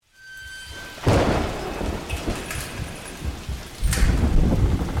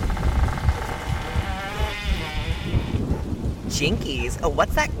Jinkies,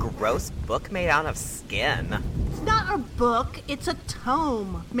 what's that gross book made out of skin? It's not a book, it's a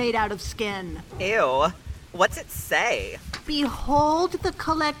tome made out of skin. Ew. What's it say? Behold the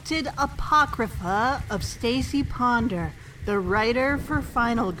collected apocrypha of Stacy Ponder, the writer for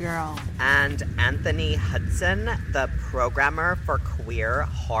Final Girl. And Anthony Hudson, the programmer for Queer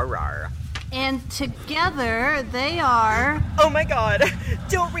Horror. And together they are... Oh my god!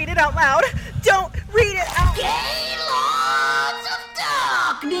 Don't read it out loud! Don't read it out Gaylords of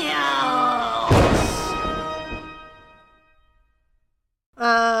Darkness!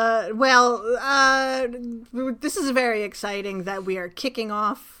 This is very exciting that we are kicking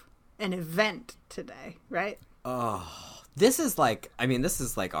off an event today, right? Oh, this is like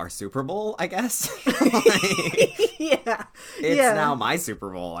our Super Bowl, I guess. Yeah. It's now my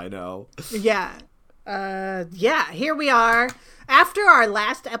Super Bowl, I know. Yeah. Here we are. After our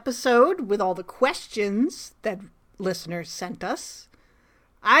last episode with all the questions that listeners sent us,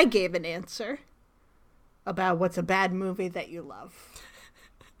 I gave an answer about what's a bad movie that you love.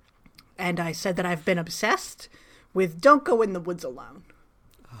 And I said that I've been obsessed with Don't Go in the Woods Alone.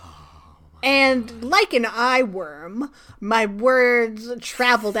 And like an eye worm, my words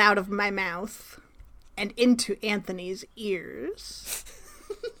traveled out of my mouth and into Anthony's ears.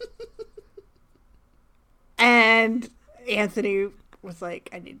 And Anthony was like,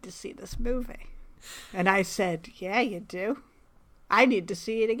 I need to see this movie. And I said, yeah, you do. I need to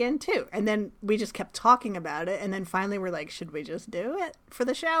see it again, too. And then we just kept talking about it. And then finally we're like, should we just do it for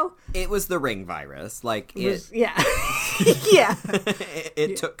the show? It was the ring virus. Yeah.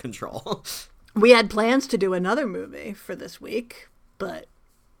 It took control. We had plans to do another movie for this week, but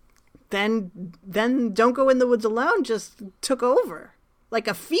then Don't Go in the Woods Alone just took over like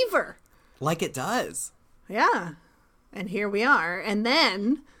a fever. Like it does. Yeah. And here we are. And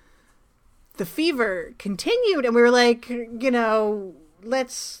then the fever continued and we were like,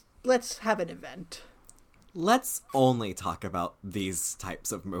 let's have an event. Let's only talk about these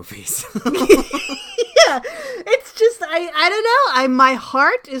types of movies. Yeah. It's just, I don't know. My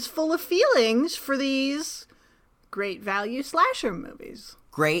heart is full of feelings for these great value slasher movies.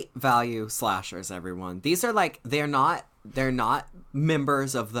 Great value slashers, everyone. These are they're not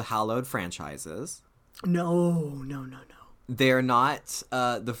members of the hallowed franchises. No. They're not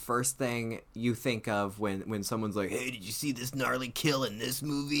the first thing you think of when someone's like, hey, did you see this gnarly kill in this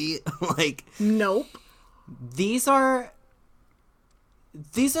movie? Nope. These are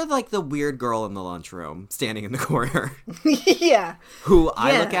like the weird girl in the lunchroom standing in the corner. Yeah. Who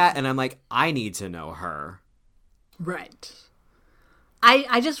I look at and I'm like, I need to know her. Right.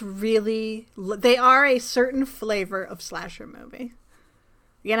 I just really... They are a certain flavor of slasher movie.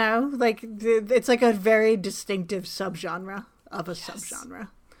 It's like a very distinctive subgenre of a subgenre.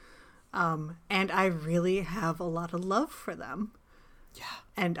 And I really have a lot of love for them. Yeah.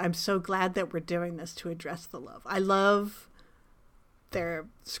 And I'm so glad that we're doing this to address the love. I love their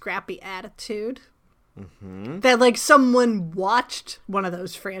scrappy attitude. Mm-hmm. That, someone watched one of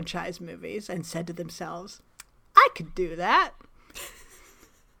those franchise movies and said to themselves, I could do that.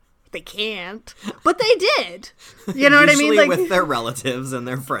 They can't, but they did. You know what I mean? Usually with their relatives and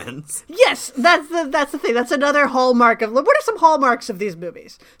their friends. Yes, that's the thing. That's another hallmark of... What are some hallmarks of these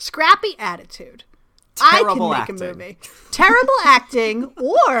movies? Scrappy attitude. Terrible I can make acting. a movie. Terrible acting,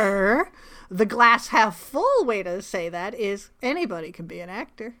 or the glass half full way to say that is anybody can be an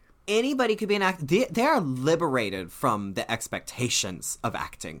actor. Anybody could be an actor. They are liberated from the expectations of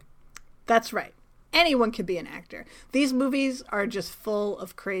acting. That's right. Anyone can be an actor. These movies are just full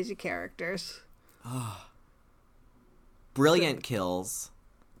of crazy characters. Brilliant kills.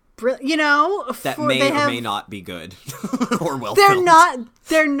 That may or may not be good or well filmed.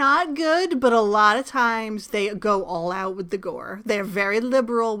 They're not good, but a lot of times they go all out with the gore. They're very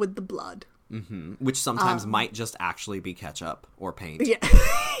liberal with the blood. Mm-hmm. Which sometimes might just actually be ketchup or paint. Yeah.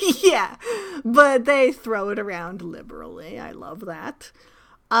 Yeah. But they throw it around liberally. I love that.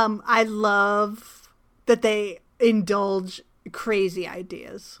 I love that they indulge crazy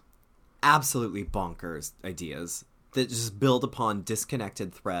ideas. Absolutely bonkers ideas that just build upon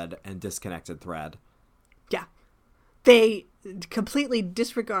disconnected thread and disconnected thread. Yeah. They completely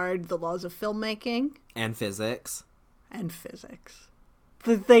disregard the laws of filmmaking. And physics.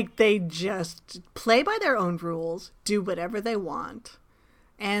 They just play by their own rules, do whatever they want,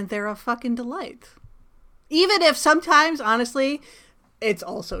 and they're a fucking delight. Even if sometimes, honestly, it's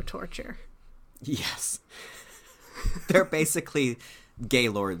also torture. Yes. They're basically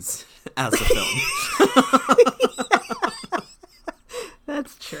Gaylords as a film.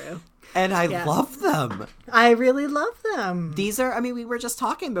 That's true. And I love them. I really love them. These are, we were just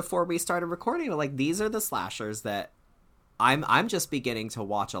talking before we started recording, these are the slashers that I'm just beginning to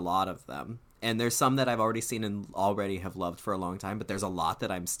watch a lot of them. And there's some that I've already seen and already have loved for a long time, but there's a lot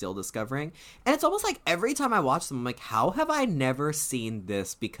that I'm still discovering. And it's almost like every time I watch them, I'm like, how have I never seen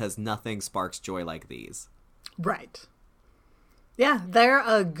this? Because nothing sparks joy like these. Right. Yeah, they're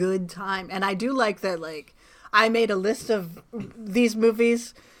a good time. And I do like that, like, I made a list of these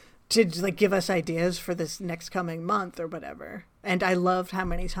movies to, like, give us ideas for this next coming month or whatever. And I loved how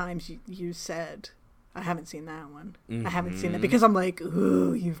many times you said, I haven't seen that one. I haven't seen that because I'm like,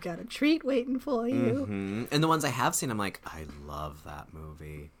 ooh, you've got a treat waiting for you. And the ones I have seen, I'm like, I love that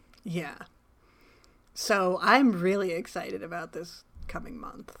movie. Yeah. So I'm really excited about this coming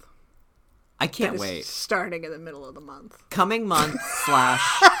month. I can't wait. Starting in the middle of the month. Coming month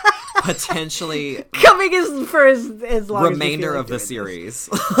 / potentially coming for as long remainder as of the series.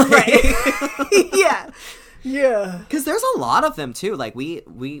 Right. Yeah. Yeah. Because there's a lot of them too. Like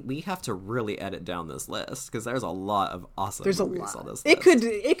we have to really edit down this list because there's a lot of awesome movies on this list.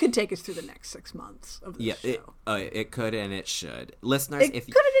 It could take us through the next 6 months of this show. It could and it should. Listeners,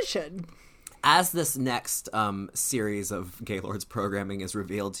 it should. As this next series of Gaylord's programming is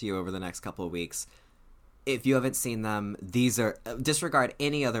revealed to you over the next couple of weeks, if you haven't seen them, these are disregard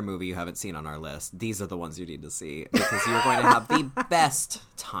any other movie you haven't seen on our list. These are the ones you need to see because you're going to have the best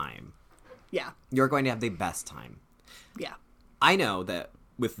time. Yeah. You're going to have the best time. Yeah. I know that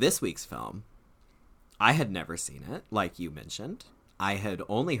with this week's film, I had never seen it, like you mentioned. I had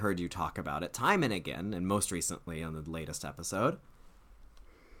only heard you talk about it time and again, and most recently on the latest episode.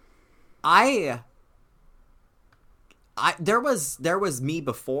 There was me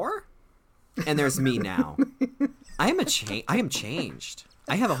before, and there's me now. I am changed.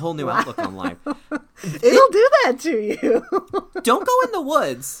 I have a whole new outlook on life. It'll do that to you. Don't go in the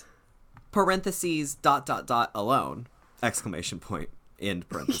woods. Parentheses ... alone ! ! End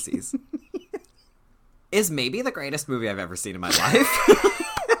parentheses. Is maybe the greatest movie I've ever seen in my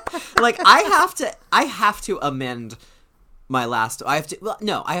life. Like I have to amend my last. I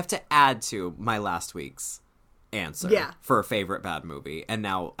have to add to my last week's answer for a favorite bad movie, and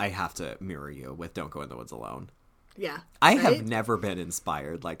now I have to mirror you with Don't Go in the Woods Alone. Yeah, I have never been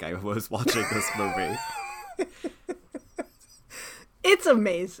inspired like I was watching this movie. It's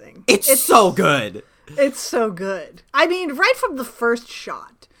amazing. It's so good. It's so good. I mean, right from the first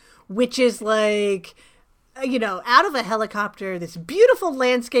shot, which is like, out of a helicopter, this beautiful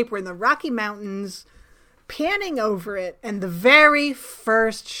landscape. We're in the Rocky Mountains, panning over it, and the very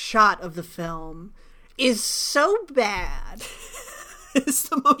first shot of the film is so bad. It's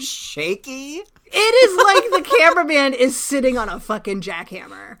the most shaky. It is like the cameraman is sitting on a fucking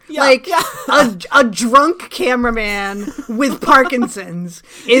jackhammer. A drunk cameraman with Parkinson's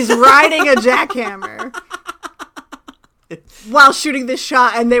is riding a jackhammer while shooting this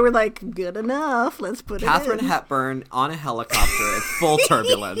shot, and they were like, good enough, let's put Katharine it in. Hepburn on a helicopter in full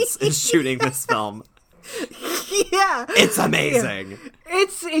turbulence is shooting this film. Yeah. It's amazing. Yeah.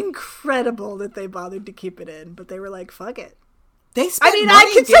 It's incredible that they bothered to keep it in, but they were like, fuck it. They spent money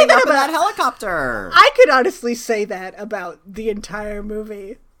I could say that about that helicopter. I could honestly say that about the entire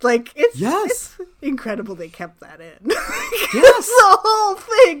movie. Like, it's incredible they kept that in. Yes. The whole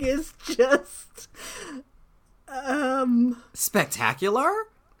thing is just spectacular.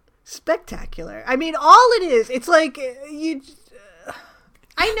 Spectacular. I mean, all it is, it's like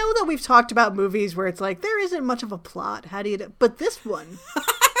I know that we've talked about movies where it's like there isn't much of a plot. How do you but this one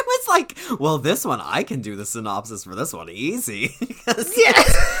It's like, well, this one, I can do the synopsis for this one easy.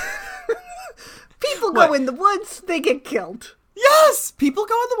 Yes. People go in the woods, they get killed. Yes! People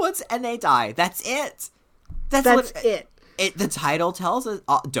go in the woods and they die. That's it. That's it. The title tells us,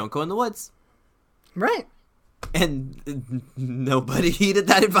 don't go in the woods. Right. And nobody heeded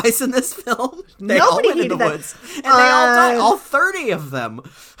that advice in this film. They Nobody all went heeded in the that. woods. And they all died. All 30 of them.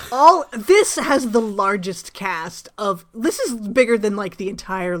 This has the largest cast of... This is bigger than, like, the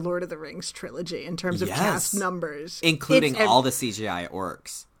entire Lord of the Rings trilogy in terms of cast numbers. Including all the CGI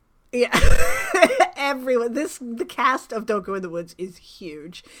orcs. Yeah. Everyone. The cast of Don't Go in the Woods is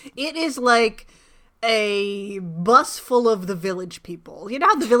huge. It is like a bus full of the village people. You know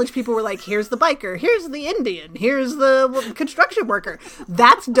how the village people were like, here's the biker, here's the Indian, here's the construction worker.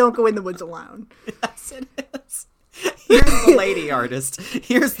 That's Don't Go in the Woods Alone. Yes, it is. Here's the lady artist.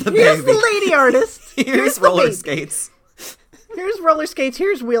 Here's the baby. Here's the lady artist. Here's roller skates. Here's roller skates.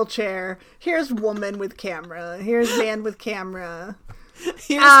 Here's wheelchair. Here's woman with camera. Here's man with camera.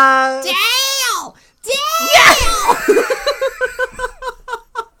 Here's Dale! Yeah!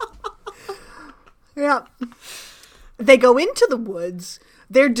 Yeah. They go into the woods.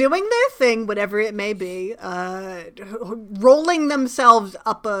 They're doing their thing, whatever it may be, rolling themselves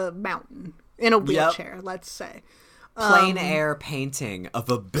up a mountain in a wheelchair, let's say. Plein air painting of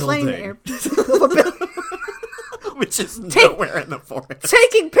a building. Plein air of a building. Which is nowhere in the forest.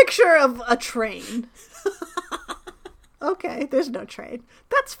 Taking picture of a train. Okay, there's no train.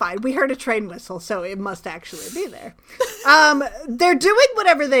 That's fine. We heard a train whistle, so it must actually be there. They're doing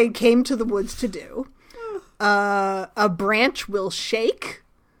whatever they came to the woods to do. A branch will shake.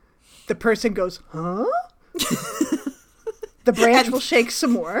 The person goes, huh? The branch will shake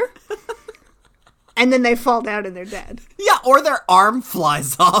some more. And then they fall down and they're dead. Yeah, or their arm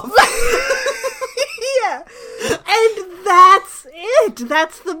flies off. Yeah. And that's it.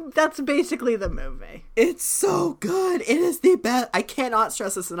 That's basically the movie. It's so good. It is the best. I cannot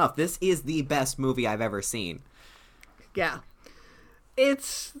stress this enough. This is the best movie I've ever seen. Yeah.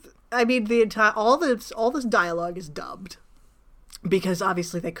 The entire all this dialogue is dubbed. Because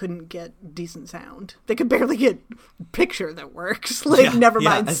obviously they couldn't get decent sound. They could barely get picture that works. Never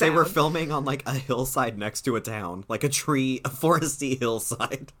mind as sound. they were filming on like a hillside next to a town, like a foresty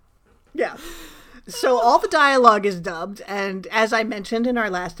hillside. Yeah. So all the dialogue is dubbed, and as I mentioned in our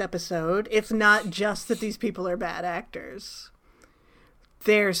last episode, it's not just that these people are bad actors.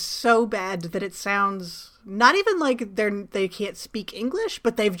 They're so bad that it sounds not even like they can't speak English,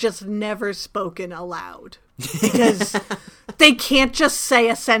 but they've just never spoken aloud. Because they can't just say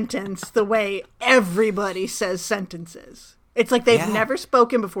a sentence the way everybody says sentences. It's like they've never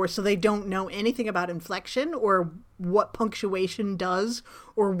spoken before, so they don't know anything about inflection or what punctuation does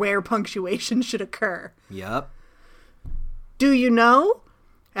or where punctuation should occur. Yep. Do you know?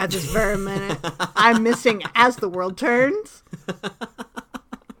 At this very minute, I'm missing as the world turns.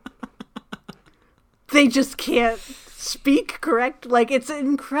 They just can't speak correct. Like, it's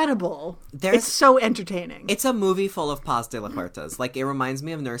incredible. It's so entertaining. It's a movie full of Paz de la Huertas. Like, it reminds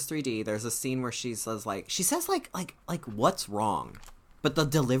me of Nurse 3D. There's a scene where she says, what's wrong? But the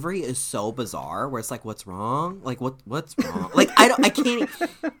delivery is so bizarre, where it's like, what's wrong? Like, what's wrong? Like, I can't,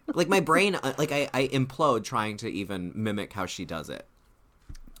 like, my brain, I implode trying to even mimic how she does it.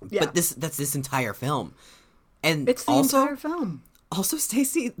 Yeah. But that's this entire film. And it's the entire film. Also,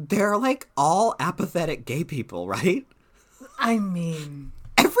 Stacey, they're like all apathetic gay people, right? I mean,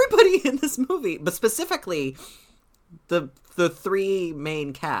 everybody in this movie, but specifically the three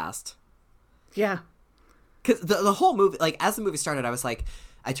main cast. Yeah. Because the whole movie, like, as the movie started, I was like,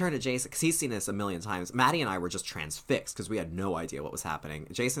 I turned to Jason, because he's seen this a million times. Maddie and I were just transfixed, because we had no idea what was happening.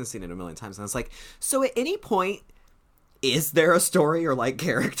 Jason's seen it a million times, and I was like, so at any point, is there a story or, like,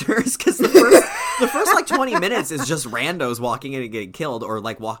 characters? Because the first, like, 20 minutes is just randos walking in and getting killed, or,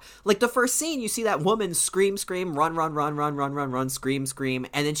 like, the first scene, you see that woman scream, run, scream,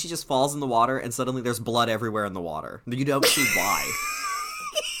 and then she just falls in the water, and suddenly there's blood everywhere in the water. You don't see why.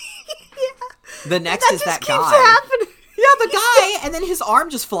 The next is that guy. Happening. Yeah, the guy, and then his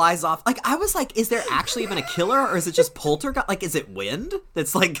arm just flies off. Like, I was like, is there actually even a killer, or is it just poltergeist? Like, is it wind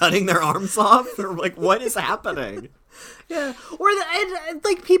that's, like, cutting their arms off? Or, like, what is happening? Yeah, or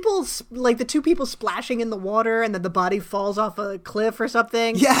like people, like the two people splashing in the water, and then the body falls off a cliff or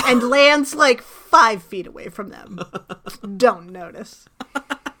something, yeah, and lands like 5 feet away from them. Don't notice.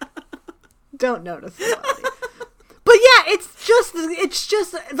 Don't notice the body. But yeah, it's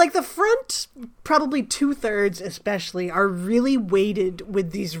just like the front, probably 2/3 especially, are really weighted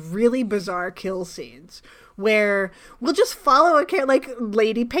with these really bizarre kill scenes. Where we'll just follow a character like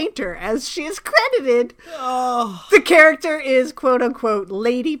Lady Painter, as she is credited. Oh. The character is quote-unquote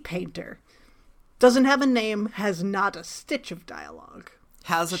Lady Painter. Doesn't have a name, has not a stitch of dialogue.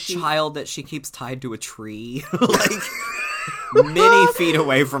 Has a child that she keeps tied to a tree, like, many feet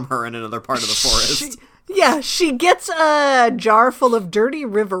away from her in another part of the forest. She gets a jar full of dirty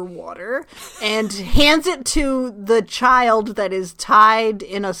river water and hands it to the child that is tied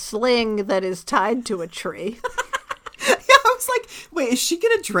in a sling that is tied to a tree. Yeah, I was like, wait, is she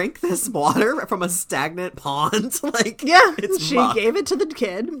gonna drink this water from a stagnant pond? Like, yeah, it's she muck. gave it to the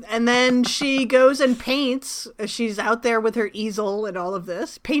kid, and then she goes and paints. She's out there with her easel and all of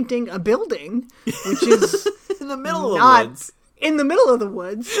this, painting a building, which is in the middle of the woods. In the middle of the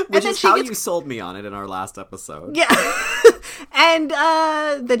woods. Which is how you sold me on it in our last episode. Yeah. And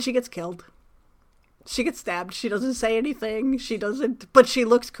then she gets killed. She gets stabbed. She doesn't say anything. But she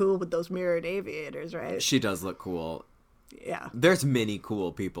looks cool with those mirrored aviators, right? She does look cool. Yeah. There's many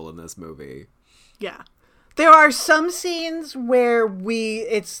cool people in this movie. Yeah. There are some scenes where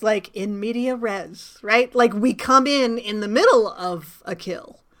it's like in media res, right? Like we come in the middle of a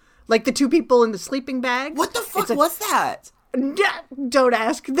kill. Like the two people in the sleeping bag. What the fuck was that? Don't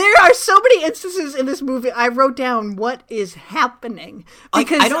ask. There are so many instances in this movie. I wrote down what is happening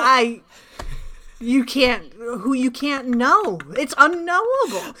because you can't know. It's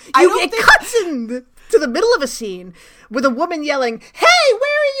unknowable. It cuts in to the middle of a scene with a woman yelling, "Hey,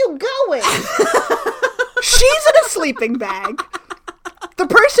 where are you going?" She's in a sleeping bag. The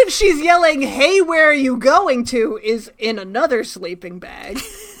person she's yelling, "Hey, where are you going to?" is in another sleeping bag.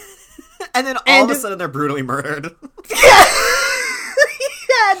 And then all of a sudden they're brutally murdered.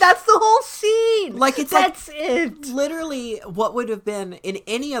 Yeah, that's the whole scene. That's it. Literally, what would have been in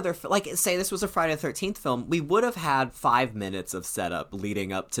any other, say this was a Friday the 13th film, we would have had 5 minutes of setup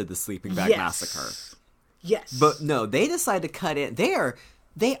leading up to the sleeping bag massacre. Yes. But no, they decide to cut in.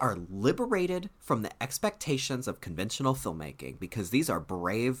 They are liberated from the expectations of conventional filmmaking because these are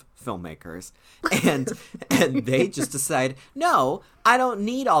brave filmmakers. And they just decide, no, I don't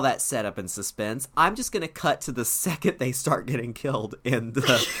need all that setup and suspense. I'm just going to cut to the second they start getting killed in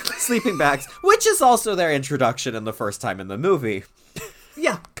the sleeping bags, which is also their introduction in the first time in the movie.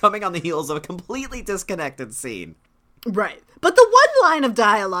 Yeah. Coming on the heels of a completely disconnected scene. Right. But the one line of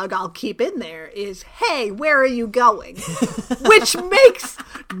dialogue I'll keep in there is, "Hey, where are you going?" Which makes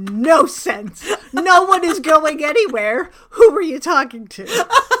no sense. No one is going anywhere. Who are you talking to?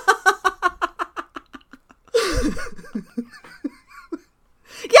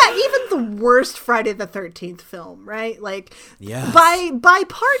 Yeah, even the worst Friday the 13th film, right? Like, yes. by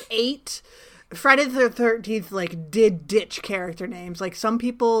part 8... Friday the 13th, did ditch character names. Like, some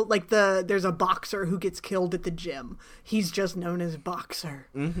people, there's a boxer who gets killed at the gym. He's just known as Boxer,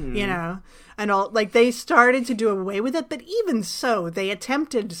 you know? And all, they started to do away with it, but even so, they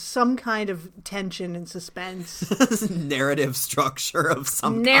attempted some kind of tension and suspense. Narrative structure of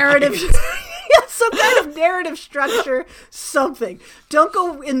some narrative. kind. Yeah, some kind of narrative structure, something. Don't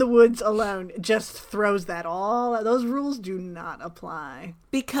go in the woods alone. Just throws that all. Those rules do not apply.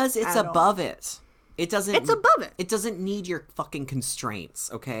 Because it's above it. It's above it. It doesn't need your fucking constraints,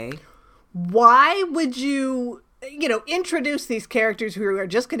 okay? Why would you, introduce these characters who are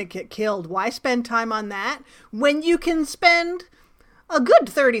just going to get killed? Why spend time on that when you can spend a good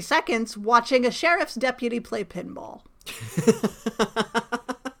 30 seconds watching a sheriff's deputy play pinball?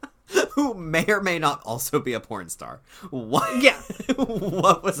 Who may or may not also be a porn star. What? Yeah.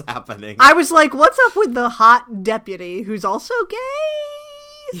 What was happening? I was like, what's up with the hot deputy who's also gay?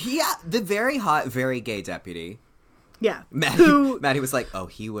 Yeah, the very hot, very gay deputy. Yeah. Maddie was like, oh,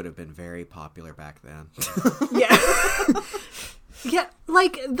 he would have been very popular back then. Yeah. Yeah,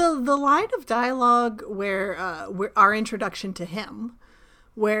 the line of dialogue where our introduction to him,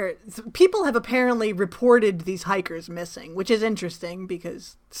 where people have apparently reported these hikers missing, which is interesting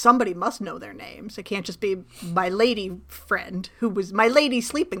because somebody must know their names. It can't just be my lady friend, who was my lady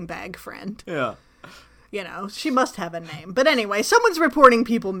sleeping bag friend. Yeah. She must have a name. But anyway, someone's reporting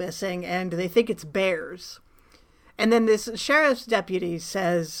people missing, and they think it's bears. And then this sheriff's deputy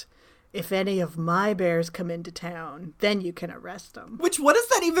says, "If any of my bears come into town, then you can arrest them." Which, what does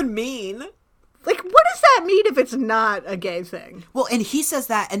that even mean? What does that mean if it's not a gay thing? Well, and he says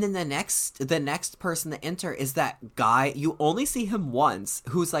that, and then the next person to enter is that guy. You only see him once,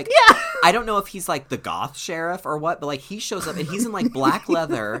 who's like, yeah. I don't know if he's the goth sheriff or what, but he shows up and he's in black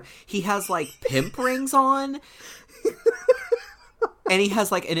leather. He has pimp rings on, and he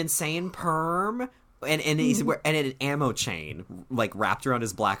has an insane perm. And he's and an ammo chain wrapped around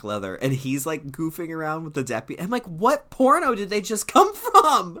his black leather, and he's goofing around with the deputy. I'm like, what porno did they just come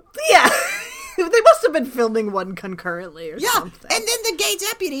from? Yeah. They must have been filming one concurrently or something. And then the gay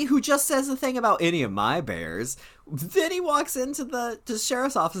deputy who just says the thing about any of my bears, then he walks into the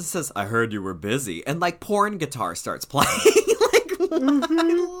sheriff's office and says, "I heard you were busy." And porn guitar starts playing.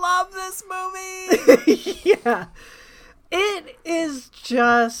 I love this movie. Yeah. It is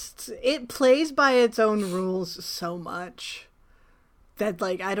just, it plays by its own rules so much that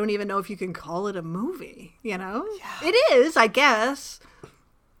I don't even know if you can call it a movie, Yeah. It is, I guess.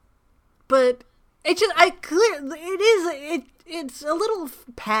 But it's a little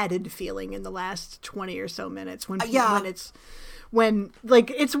padded feeling in the last 20 or so minutes when it's when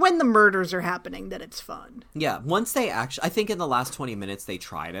the murders are happening that it's fun. Yeah, once they actually, I think in the last 20 minutes they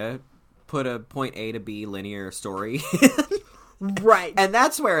try to put a point A to B linear story. Right. And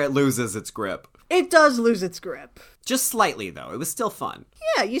that's where it loses its grip. It does lose its grip. Just slightly though. It was still fun.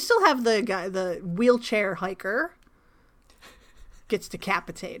 Yeah, you still have the wheelchair hiker gets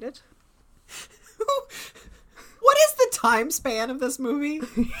decapitated. What is the time span of this movie?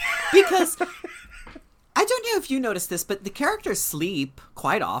 Because I don't know if you noticed this, but the characters sleep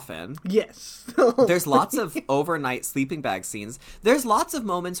quite often. Yes. There's lots of overnight sleeping bag scenes. There's lots of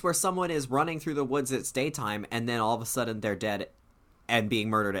moments where someone is running through the woods, it's daytime, and then all of a sudden they're dead and being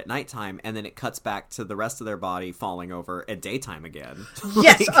murdered at nighttime, and then it cuts back to the rest of their body falling over at daytime again.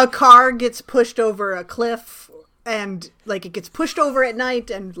 Yes, a car gets pushed over a cliff, and like it gets pushed over at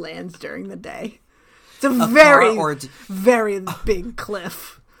night and lands during the day. It's a very, very big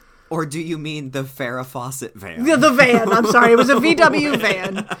cliff. Or do you mean the Farrah Fawcett van? The van, I'm sorry. It was a VW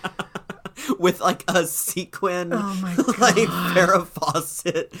van. With like a sequin, oh my God, like Farrah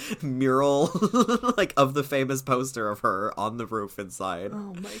Fawcett mural, like of the famous poster of her on the roof inside.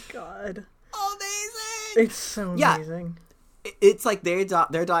 Oh my God. Amazing! It's so amazing. It's like they're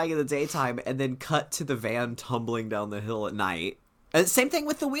dying in the daytime and then cut to the van tumbling down the hill at night. And same thing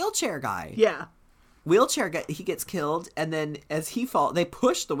with the wheelchair guy. Yeah. He gets killed, and then as he falls, they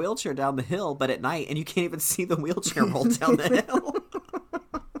push the wheelchair down the hill, but at night, and you can't even see the wheelchair roll down the hill.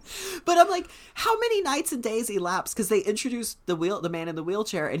 But I'm like, how many nights and days elapse? Because they introduced the man in the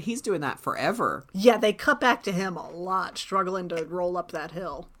wheelchair, and he's doing that forever. Yeah, they cut back to him a lot, struggling to roll up that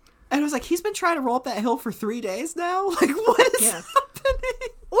hill. And I was like, he's been trying to roll up that hill for 3 days now? Like, what is happening?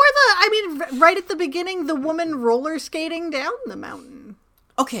 Or right at the beginning, the woman roller skating down the mountain.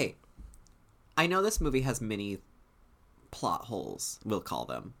 Okay. I know this movie has many plot holes, we'll call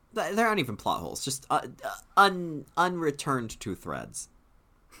them. They're not even plot holes, just unreturned to threads.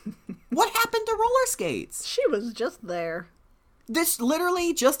 What happened to roller skates? She was just there. This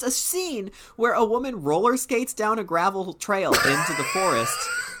literally just a scene where a woman roller skates down a gravel trail into the forest.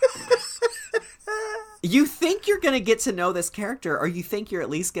 You think you're going to get to know this character, or you think you're at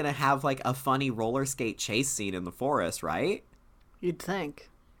least going to have like a funny roller skate chase scene in the forest, right? You'd think.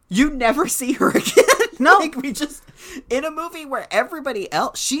 You never see her again. No. Like, we just, in a movie where everybody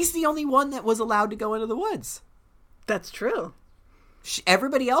else, she's the only one that was allowed to go into the woods. That's true.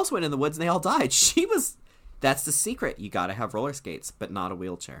 Everybody else went in the woods and they all died. That's the secret. You gotta have roller skates, but not a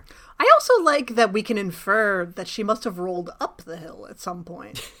wheelchair. I also like that we can infer that she must have rolled up the hill at some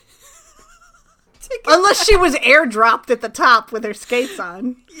point. Unless she was airdropped at the top with her skates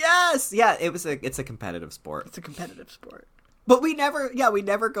on. Yes! Yeah, it's a competitive sport. It's a competitive sport. But we never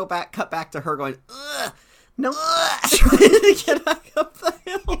cut back to her going, ugh! Nope. Trying to get back up the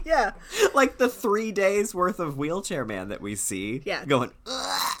hill. Yeah. Like the 3 days worth of wheelchair man that we see. Yeah. Going,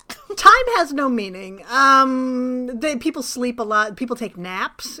 ugh! Time has no meaning. People sleep a lot. People take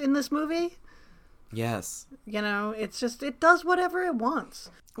naps in this movie. Yes. You know, it's just, it does whatever it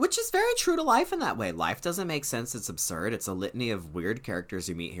wants. Which is very true to life in that way. Life doesn't make sense. It's absurd. It's a litany of weird characters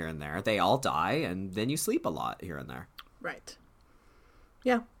you meet here and there. They all die, and then you sleep a lot here and there. Right.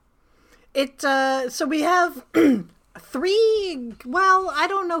 Yeah. So we have 3, well, I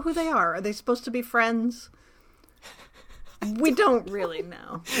don't know who they are. Are they supposed to be friends? We don't really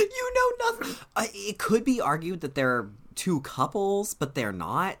know. You know nothing. It could be argued that they're 2 couples, but they're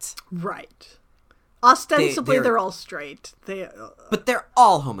not. Right. Ostensibly, they're all straight. But they're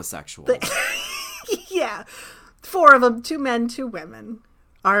all homosexuals. Yeah. 4 of them, 2 men, 2 women,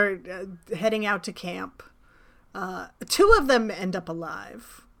 are heading out to camp. 2 of them end up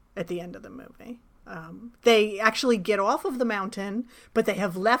alive at the end of the movie. They actually get off of the mountain, but they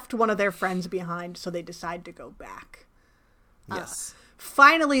have left one of their friends behind, so they decide to go back. Yes.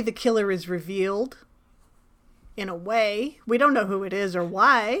 Finally, the killer is revealed. In a way, we don't know who it is or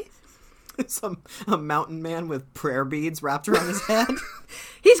why. It's a mountain man with prayer beads wrapped around his head.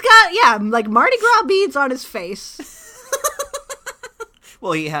 He's got, like Mardi Gras beads on his face.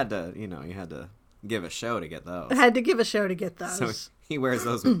 Well, he had to give a show to get those. Had to give a show to get those. So he wears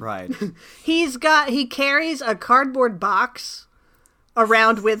those with pride. He carries a cardboard box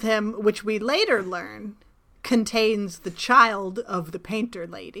around with him, which we later learn contains the child of the painter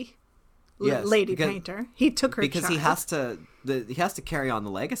lady. Yes, lady painter. He took her because child. he has to carry on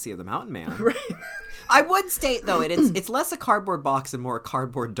the legacy of the mountain man. Right. I would state though it's less a cardboard box and more a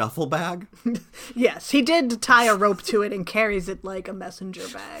cardboard duffel bag. Yes, he did tie a rope to it and carries it like a messenger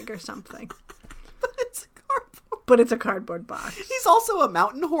bag or something. But it's a cardboard box. He's also a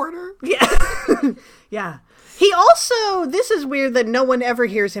mountain hoarder. Yeah. Yeah. He also, this is weird that no one ever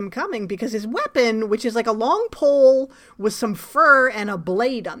hears him coming because his weapon, which is like a long pole with some fur and a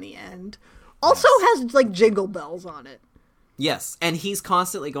blade on the end, also has like jingle bells on it. Yes, and he's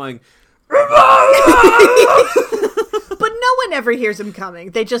constantly going, but no one ever hears him coming.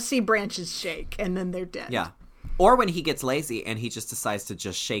 They just see branches shake and then they're dead. Yeah. Or when he gets lazy and he just decides to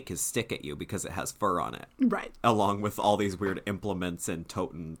just shake his stick at you because it has fur on it. Right. Along with all these weird implements and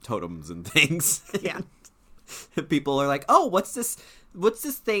totems and things. Yeah. People are like, oh, what's this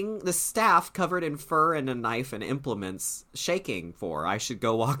thing, this staff covered in fur and a knife and implements shaking for? I should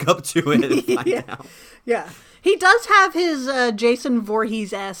go walk up to it and find out. Yeah. He does have his Jason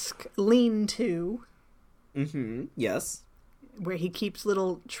Voorhees-esque lean-to. Mm-hmm. Yes. where he keeps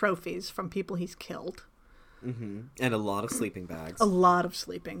little trophies from people he's killed. Mm-hmm. And a lot of sleeping bags. A lot of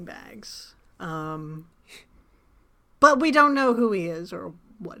sleeping bags. But we don't know who he is or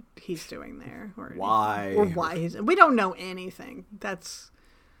what he's doing there. Or why. Or why he's... We don't know anything. That's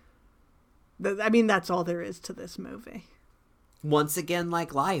all there is to this movie. Once again,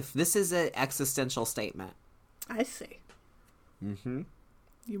 like life. This is an existential statement. I see. Mm-hmm.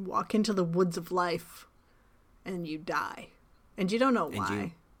 You walk into the woods of life and you die. And you don't know why.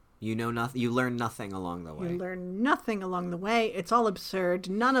 And you know nothing. You learn nothing along the way. You learn nothing along the way. It's all absurd.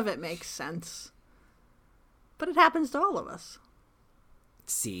 None of it makes sense. But it happens to all of us.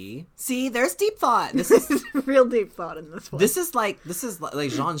 See, there's deep thought. This is real deep thought in this one. This is like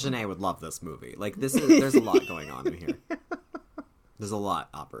Jean Genet would love this movie. Like there's a lot going on in here. There's a lot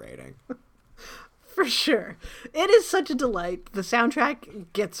operating. For sure. It is such a delight. The soundtrack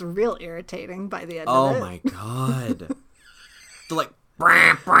gets real irritating by the end of it. Oh my god. They're like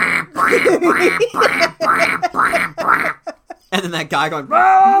and then that guy going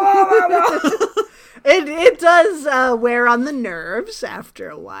It does wear on the nerves after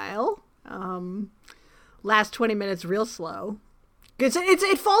a while. Last 20 minutes real slow.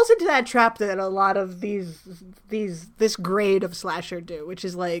 It falls into that trap that a lot of this grade of slasher do, which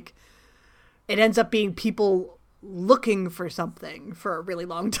is like it ends up being people looking for something for a really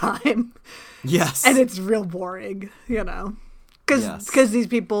long time. Yes. And it's real boring, you know. Because these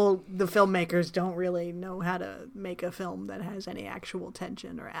people, the filmmakers, don't really know how to make a film that has any actual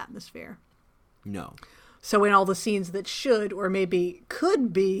tension or atmosphere. No. So in all the scenes that should or maybe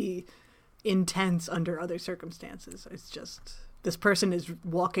could be intense under other circumstances, it's just this person is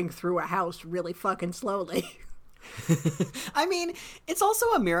walking through a house really fucking slowly. I mean, it's also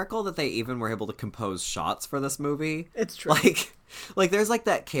a miracle that they even were able to compose shots for this movie. It's true. Like there's like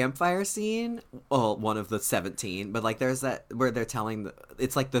that campfire scene, well, one of the 17, but like there's that where they're telling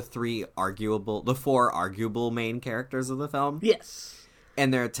it's like the four arguable main characters of the film. Yes.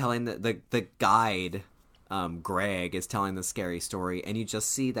 And they're telling the guide, Greg, is telling the scary story, and you just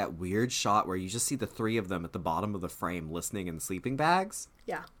see that weird shot where you just see the three of them at the bottom of the frame listening in sleeping bags.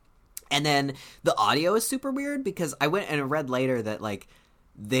 Yeah. And then the audio is super weird because I went and read later that like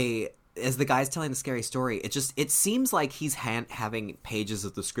as the guy's telling the scary story, it seems like he's having pages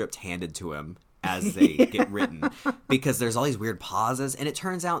of the script handed to him as they get written because there's all these weird pauses, and it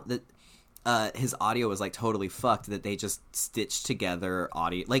turns out that his audio was like totally fucked, that they just stitched together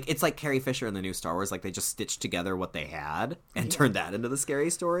audio. Like it's like Carrie Fisher in the new Star Wars, like they just stitched together what they had and turned that into the scary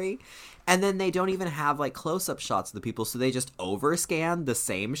story. And then they don't even have like close-up shots of the people, so they just overscan the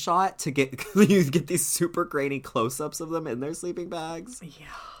same shot to get these super grainy close-ups of them in their sleeping bags. Yeah.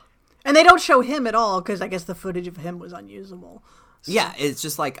 And they don't show him at all because I guess the footage of him was unusable. So. Yeah, it's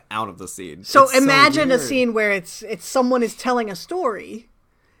just like out of the scene. So it's imagine so a scene where it's someone is telling a story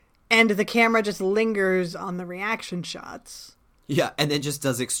and the camera just lingers on the reaction shots. Yeah, and then just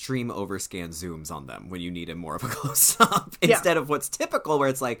does extreme overscan zooms on them when you need more of a close-up. Instead of what's typical where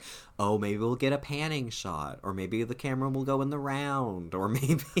it's like, oh, maybe we'll get a panning shot, or maybe the camera will go in the round, or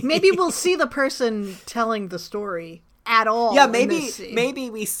maybe... Maybe we'll see the person telling the story at all. Yeah, maybe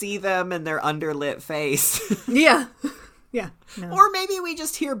we see them in their underlit face. Yeah. Yeah. No. Or maybe we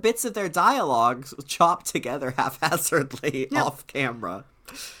just hear bits of their dialogue chopped together haphazardly off camera.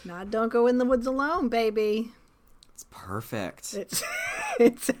 Nah, don't go in the woods alone, baby. It's perfect.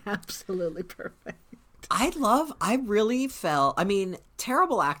 It's absolutely perfect. I really felt, I mean,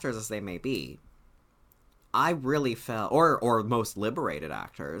 terrible actors as they may be, I really felt, or most liberated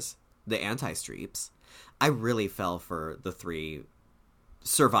actors, the anti-Streeps, I really fell for the three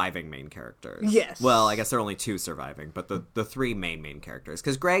surviving main characters. Yes. Well, I guess there are only two surviving, but the three main characters.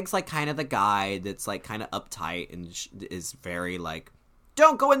 Because Greg's like kind of the guy that's like kind of uptight and is very like,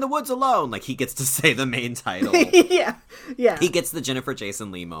 don't go in the woods alone. Like he gets to say the main title. Yeah. He gets the Jennifer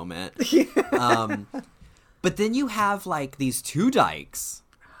Jason Leigh moment. Yeah. But then you have like these two dykes.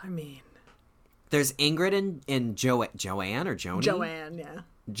 I mean, there's Ingrid and Joanne or Joni? Joanne, yeah.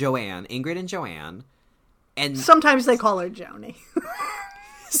 Joanne, Ingrid and Joanne. And sometimes they call her Joni.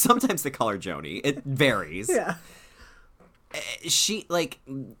 Sometimes they call her Joni. It varies. Yeah. She, like,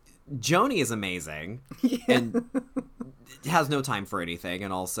 Joni is amazing. Yeah. And has no time for anything.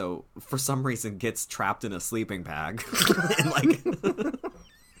 And also, for some reason, gets trapped in a sleeping bag.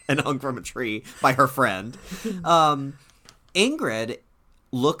 And hung from a tree by her friend. Ingrid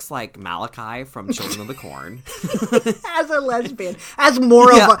looks like Malachi from Children of the Corn. As a lesbian. As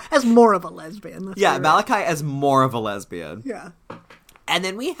more of a lesbian. Yeah, Malachi as more of a lesbian. Yeah. And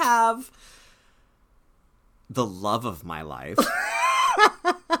then we have the love of my life.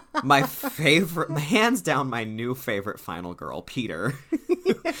 my favorite, hands down, my new favorite final girl, Peter,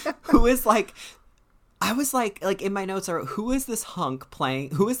 who is like, I was like in my notes are, who is this hunk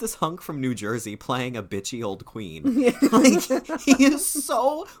from New Jersey playing a bitchy old queen? Like, he is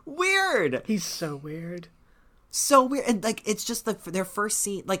so weird. He's so weird. So weird. And like, it's just their first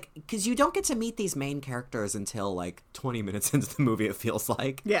scene, like, because you don't get to meet these main characters until like 20 minutes into the movie, it feels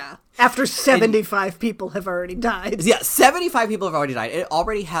like. Yeah. After 75 people have already died. Yeah, 75 people have already died. It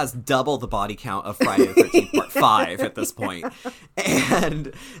already has double the body count of Friday the 13th Part 5 at this point.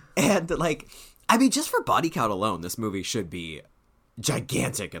 And like, I mean, just for body count alone, this movie should be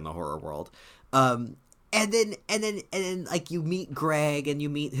gigantic in the horror world. And then, like, you meet Greg and you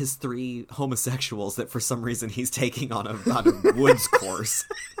meet his 3 homosexuals that for some reason he's taking on a woods course.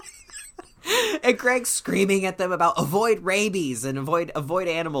 And Greg's screaming at them about avoid rabies and avoid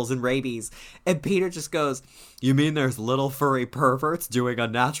animals and rabies. And Peter just goes, "You mean there's little furry perverts doing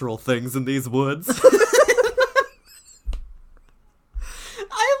unnatural things in these woods?"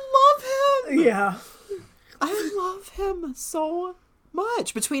 I love him. Yeah. I love him so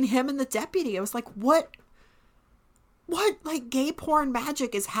much. Between him and the deputy, I was like, what like gay porn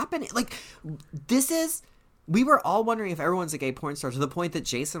magic is happening? Like, we were all wondering if everyone's a gay porn star, to the point that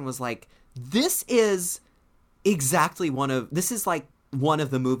Jason was like, this is like one of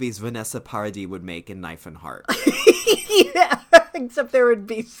the movies Vanessa Paradis would make in Knife and Heart. Yeah, except there would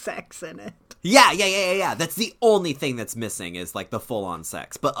be sex in it. Yeah. That's the only thing that's missing, is like the full-on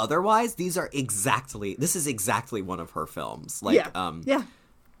sex. But otherwise, this is exactly one of her films. Like, yeah.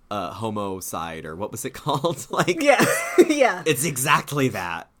 Homicide, or what was it called? Like, Yeah. Yeah. it's exactly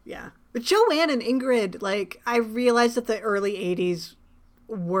that. Yeah. But Joanne and Ingrid, like, I realized that the early 80s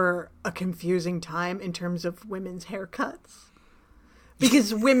were a confusing time in terms of women's haircuts.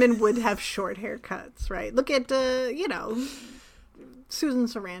 Because women would have short haircuts, right? Look at, Susan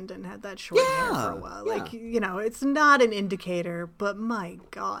Sarandon had that short hair for a while. Yeah. Like, it's not an indicator, but my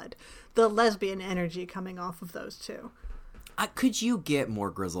God, the lesbian energy coming off of those two. Could you get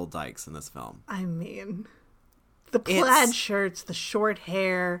more grizzled dykes in this film? I mean, the plaid shirts, the short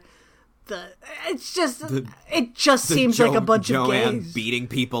hair, it just seems like a bunch of Joanne gays beating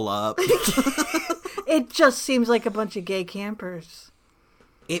people up. It just seems like a bunch of gay campers.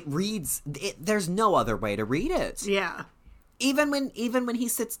 There's no other way to read it. Yeah. Even when he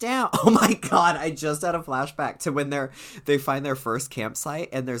sits down. Oh my God, I just had a flashback to when they find their first campsite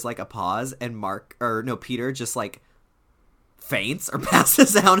and there's like a pause and Peter just like faints or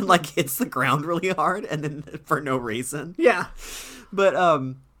passes out and like hits the ground really hard, and then for no reason. Yeah. But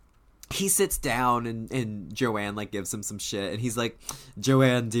he sits down and Joanne like gives him some shit, and he's like,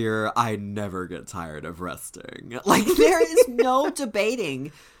 "Joanne dear, I never get tired of resting." Like, there is no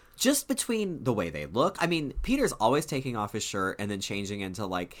debating, just between the way they look. I mean, Peter's always taking off his shirt and then changing into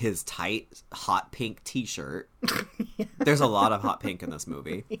like his tight hot pink t-shirt. Yeah. There's a lot of hot pink in this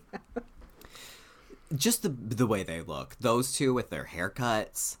movie. Yeah. Just the way they look. Those two with their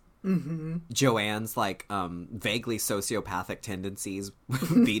haircuts. Mm-hmm. Joanne's like vaguely sociopathic tendencies,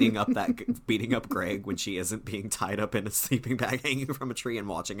 beating up Greg when she isn't being tied up in a sleeping bag hanging from a tree and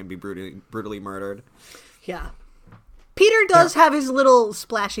watching him be brutally murdered. Yeah. Peter does have his little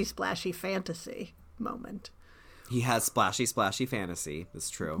splashy fantasy moment. He has splashy fantasy. It's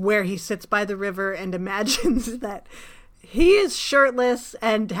true. Where he sits by the river and imagines that he is shirtless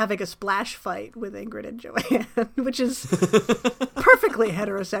and having a splash fight with Ingrid and Joanne, which is perfectly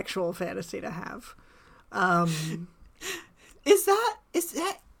heterosexual fantasy to have. Is that?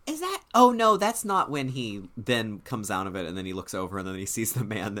 Oh no, that's not when he then comes out of it and then he looks over and then he sees the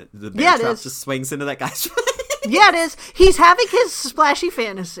man that the bear trap just swings into that guy's face. Yeah, it is. He's having his splashy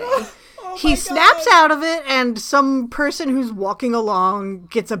fantasy. He snaps out of it, and some person who's walking along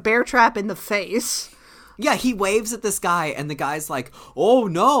gets a bear trap in the face. Yeah, he waves at this guy, and the guy's like, "Oh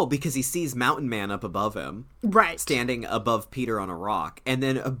no," because he sees Mountain Man up above him. Right. Standing above Peter on a rock. And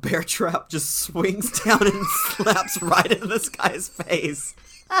then a bear trap just swings down and slaps right into this guy's face.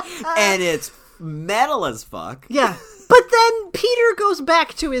 And it's metal as fuck. Yeah. But then Peter goes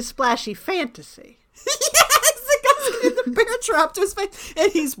back to his splashy fantasy. Yes, the guy's getting the bear trap to his face,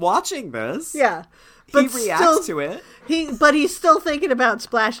 and he's watching this. Yeah, but he reacts to it. But he's still thinking about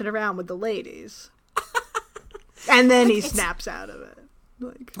splashing around with the ladies, and then he snaps out of it.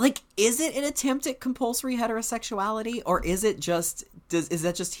 Like, is it an attempt at compulsory heterosexuality, or is it just is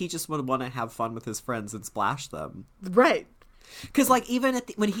that just he just would want to have fun with his friends and splash them? Right. Because like even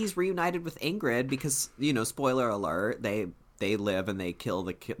when he's reunited with Ingrid, because spoiler alert, they live and they kill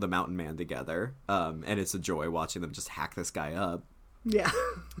the Mountain Man together, and it's a joy watching them just hack this guy up. Yeah.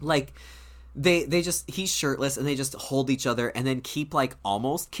 Like, they just, he's shirtless and they just hold each other and then keep like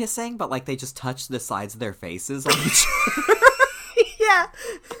almost kissing, but like they just touch the sides of their faces on each other. Yeah.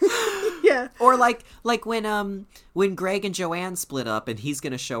 Yeah. Or like when Greg and Joanne split up and he's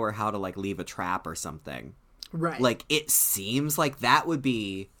gonna show her how to like leave a trap or something. Right. Like it seems like that would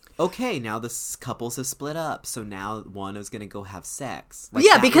be okay. Now the couples have split up, so now one is gonna go have sex. Like,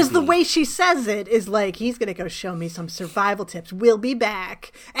 yeah, that because would the be... way she says it is like, he's gonna go show me some survival tips. We'll be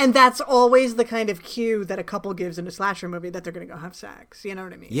back. And that's always the kind of cue that a couple gives in a slasher movie, that they're gonna go have sex. You know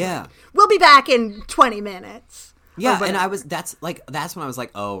what I mean? Yeah. We'll be back in 20 minutes. Yeah, and that's when I was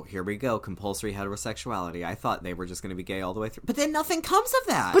like, oh, here we go, compulsory heterosexuality. I thought they were just going to be gay all the way through. But then nothing comes of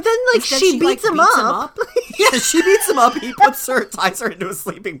that. But then, like, Instead, she beats him up. Yeah, she beats him up. He ties her into a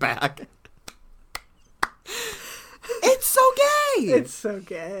sleeping bag. It's so gay. It's so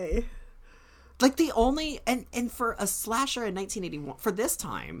gay. Like the only, and for a slasher in 1981, for this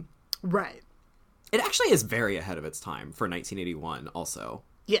time. Right. It actually is very ahead of its time for 1981 also.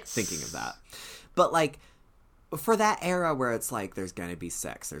 Yes. Thinking of that. But like, for that era where it's like, there's gonna be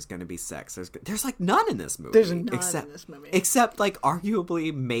sex, there's like none in this movie. There's none in this movie. Except like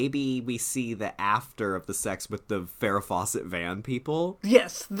arguably maybe we see the after of the sex with the Farrah Fawcett van people.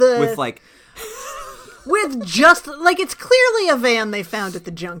 Yes. With like... with just, like, it's clearly a van they found at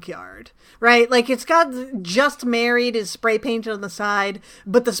the junkyard, right? Like, it's got "just married" is spray painted on the side,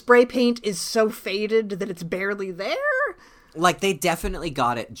 but the spray paint is so faded that it's barely there. Like, they definitely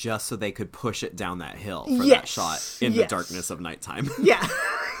got it just so they could push it down that hill for that shot in the darkness of nighttime. Yeah.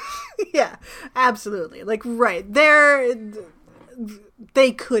 Yeah, absolutely. Like, right.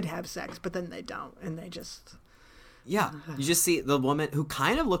 They could have sex, but then they don't, and they just... Yeah. You just see the woman who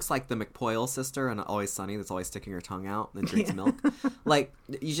kind of looks like the McPoyle sister in Always Sunny, that's always sticking her tongue out and drinks milk. Like,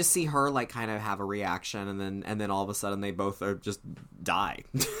 you just see her, like, kind of have a reaction, and then all of a sudden they both are just die.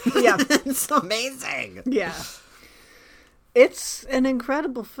 Yeah. It's amazing. Yeah. It's an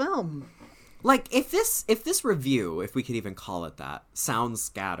incredible film. Like, if this review, if we could even call it that, sounds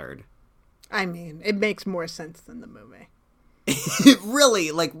scattered. I mean, it makes more sense than the movie. It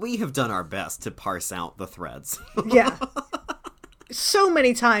really, like, we have done our best to parse out the threads. Yeah. So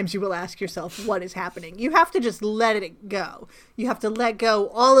many times you will ask yourself, what is happening? You have to just let it go. You have to let go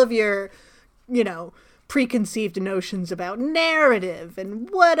all of your, preconceived notions about narrative and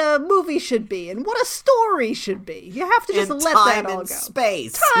what a movie should be and what a story should be. You have to just and let that all go.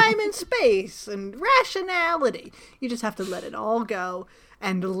 Space. Time and space and rationality. You just have to let it all go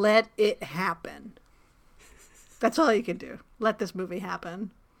and let it happen. That's all you can do. Let this movie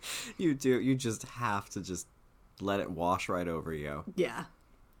happen. You do. You just have to just let it wash right over you. Yeah.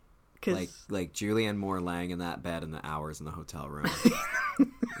 Like Julianne Moore laying in that bed in the hours in the hotel room.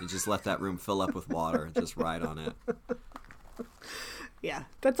 You just let that room fill up with water. Just ride on it. Yeah.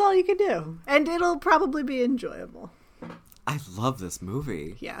 That's all you can do. And it'll probably be enjoyable. I love this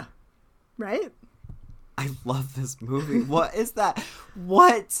movie. Yeah. Right? I love this movie. What is that?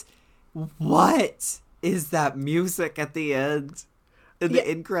 What is that music at the end? In the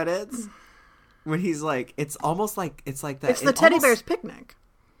end credits? When he's like, it's almost like, it's like that. It's the Teddy Bear's Picnic.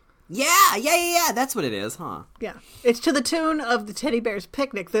 Yeah. That's what it is, huh? Yeah. It's to the tune of the Teddy Bear's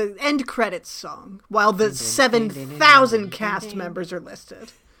Picnic, the end credits song, while the 7,000 cast members are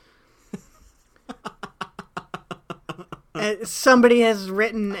listed. Somebody has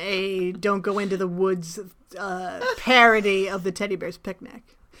written a Don't Go Into the Woods parody of the Teddy Bear's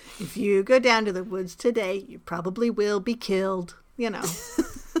Picnic. If you go down to the woods today, you probably will be killed. It's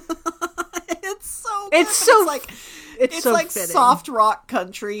so good. It's so like fitting. Soft rock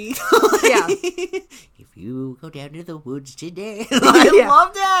country. Yeah. If you go down to the woods today. I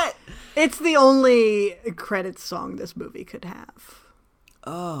loved it. It's the only credits song this movie could have.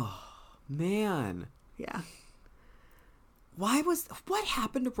 Oh, man. Yeah. What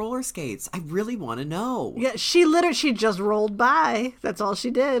happened to roller skates? I really want to know. Yeah, she just rolled by. That's all she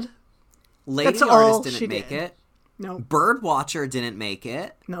did. Lady That's all Artist didn't make it. Nope. Birdwatcher didn't make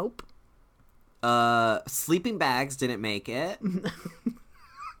it. Nope. Sleeping Bags didn't make it.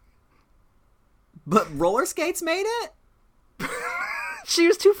 But roller skates made it? She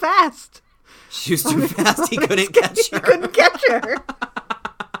was too fast. She was too fast. He couldn't catch her. He couldn't catch her.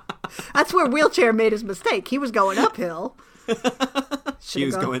 That's where Wheelchair made his mistake. He was going uphill. She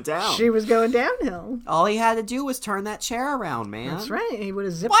was going down. She was going downhill. All he had to do was turn that chair around, man. That's right. He would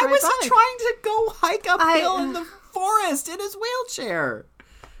have zipped Why right was by. he trying to go hike uphill in the forest in his wheelchair?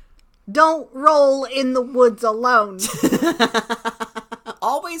 Don't roll in the woods alone.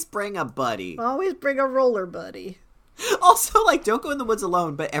 Always bring a buddy. Always bring a roller buddy. Also, like, don't go in the woods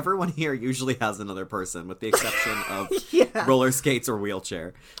alone, but everyone here usually has another person, with the exception of Yeah. roller skates or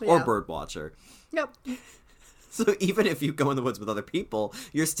wheelchair or Yeah. bird watcher. Yep. So even if you go in the woods with other people,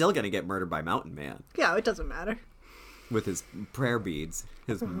 you're still going to get murdered by Mountain Man Yeah, it doesn't matter. with his prayer beads,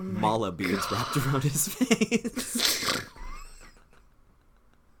 his mala beads wrapped around his face.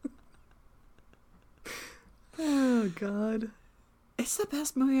 Oh, God. It's the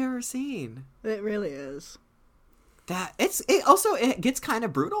best movie I've ever seen. It really is. It gets kind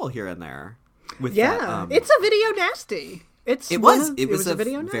of brutal here and there. With Yeah, that, it's a video nasty. It was a a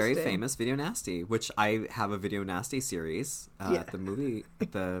video very nasty. famous Video Nasty, which I have a Video Nasty series Yeah. at the movie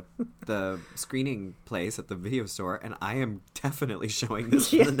at the screening place at the video store, and I am definitely showing this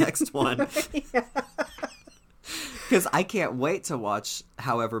for the next one. Because I can't wait to watch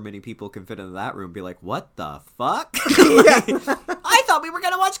however many people can fit into that room and be like, what the fuck? I thought we were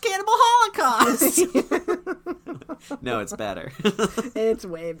going to watch Cannibal Holocaust. No, it's better. It's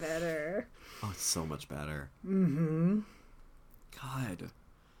way better. Oh, it's so much better. Mm-hmm. God.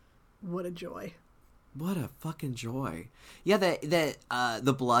 What a joy. What a fucking joy. Yeah,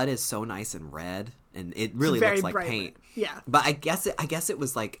 the blood is so nice and red, and it really Very looks like bright paint. red. Yeah. But I guess it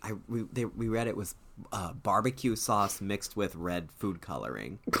was like we read it was barbecue sauce mixed with red food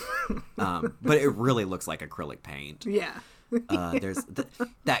coloring. But it really looks like acrylic paint. Yeah. There's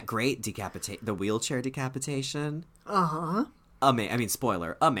that great the wheelchair decapitation. Uh-huh. I mean,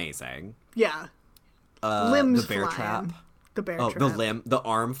 spoiler, amazing. Yeah. Limbs The bear flying. trap. The bear Oh, trap. the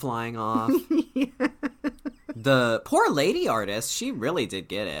arm flying off. The poor lady artist, she really did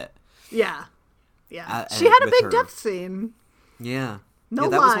get it. Yeah. Yeah. And She had a with big her- death scene. Yeah. No yeah,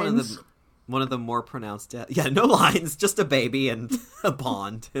 that lines. was one of the more pronounced deaths. Yeah, no lines, just a baby and a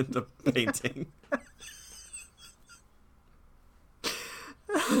pond in the painting.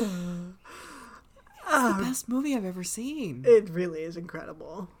 It's the best movie I've ever seen. It really is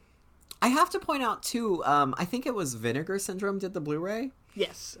incredible. I have to point out too, I think it was Vinegar Syndrome did the Blu-ray.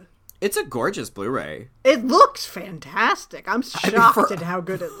 Yes. It's a gorgeous Blu-ray. It looks fantastic. I'm shocked for- at how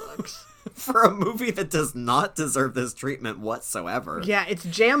good it looks. For a movie that does not deserve this treatment whatsoever. Yeah, it's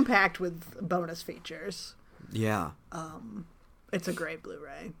jam-packed with bonus features. Yeah. It's a great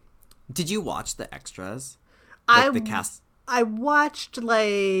Blu-ray. Did you watch the extras? I The cast. I watched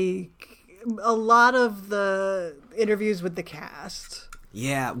like a lot of the interviews with the cast.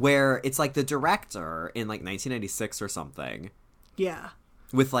 Yeah, where it's like the director in like 1996 or something Yeah.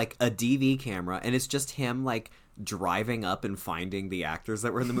 with like a DV camera, and it's just him like driving up and finding the actors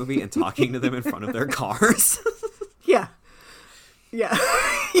that were in the movie and talking to them in front of their cars. Yeah. Yeah.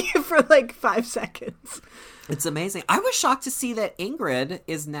 For like 5 seconds. It's amazing. I was shocked to see that Ingrid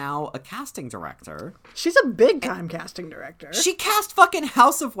is now a casting director. She's a big time casting director. She cast fucking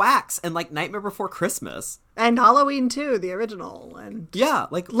House of Wax and like Nightmare Before Christmas. And Halloween 2, the original. And Yeah,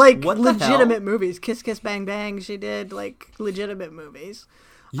 like like what the legitimate hell? movies. Kiss Kiss Bang Bang, she did like legitimate movies.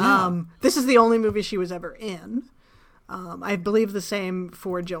 Yeah. This is the only movie she was ever in. I believe the same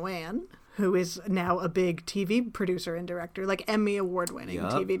for Joanne, who is now a big TV producer and director, like Emmy award-winning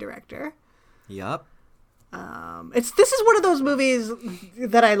Yup. TV director. Yep. This is one of those movies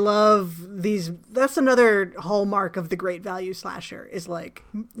that I love. That's another hallmark of the great value slasher is like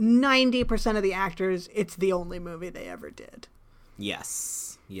 90% of the actors, it's the only movie they ever did.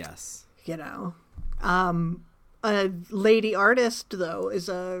 Yes. Yes. You know, a lady artist though is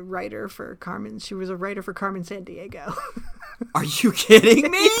a writer for Carmen. She was a writer for Carmen Sandiego. Are you kidding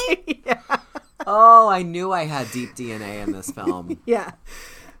me? Yeah. Oh, I knew I had deep DNA in this film. Yeah.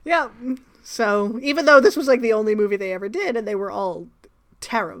 Yeah. So even though this was like the only movie they ever did and they were all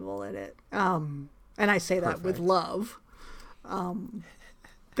terrible in it, and I say that with Perfect. love,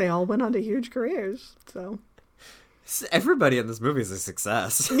 they all went on to huge careers. So Everybody in this movie is a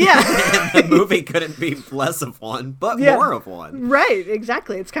success. yeah. And the movie couldn't be less of one, but Yeah. more of one. Right,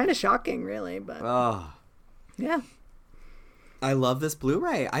 exactly. It's kind of shocking, really, but Oh, yeah. I love this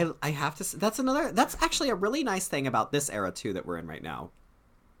Blu-ray. I have to. That's actually a really nice thing about this era too that we're in right now.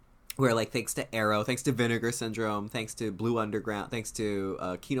 Where like thanks to Arrow, thanks to Vinegar Syndrome, thanks to Blue Underground, thanks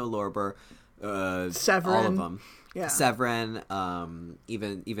to Kino Lorber, Severin. all of them. Yeah. Severin,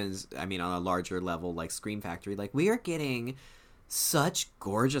 even I mean on a larger level like Scream Factory, like we are getting such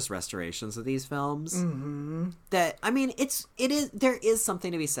gorgeous restorations of these films that I mean there is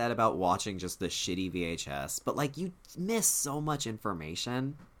something to be said about watching just the shitty VHS, but like you miss so much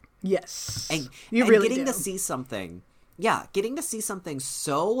information Yes. and you really getting do. to see something. Yeah, getting to see something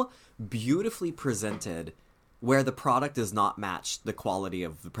so beautifully presented where the product does not match the quality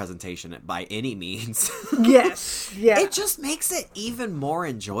of the presentation by any means. Yes. Yeah. It just makes it even more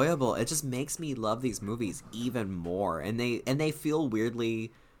enjoyable. It just makes me love these movies even more. And they feel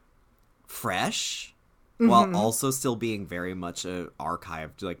weirdly fresh while also still being very much a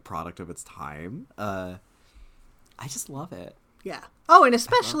archived like product of its time. I just love it. Yeah. Oh, and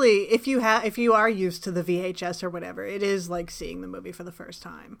especially if you are used to the VHS or whatever, it is like seeing the movie for the first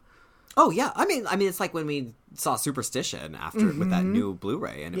time. Oh yeah, I mean, it's like when we saw Superstition after with that new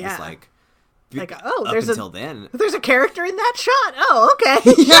Blu-ray, and it was like, oh, then, there's a character in that shot. Oh, okay,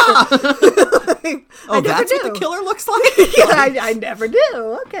 yeah. Oh, that's what the killer looks like. Yeah, I never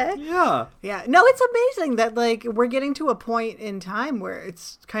do. Okay, yeah. No, it's amazing that like we're getting to a point in time where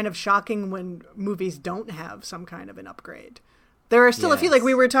it's kind of shocking when movies don't have some kind of an upgrade. There are still a few, like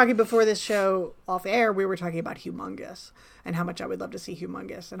we were talking before this show off air, we were talking about Humongous and how much I would love to see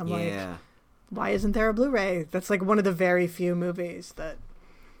Humongous. And I'm like, why isn't there a Blu-ray? That's like one of the very few movies that,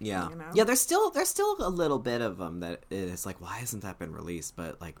 yeah. Yeah, there's still a little bit of them that it's like, why hasn't that been released?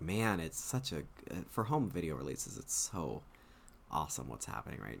 But like, man, it's such for home video releases, it's so awesome what's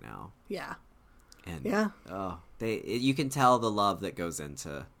happening right now. Yeah. And you can tell the love that goes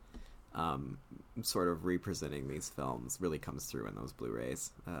into sort of representing these films really comes through in those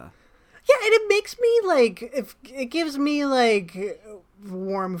Blu-rays. Yeah, and it makes me like, it gives me like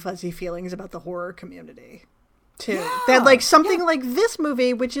warm fuzzy feelings about the horror community too. Yeah, that like something like this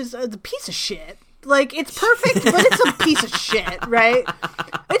movie, which is a piece of shit. Like it's perfect, but it's a piece of shit, right?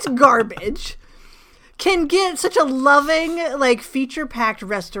 It's garbage. Can get such a loving like feature-packed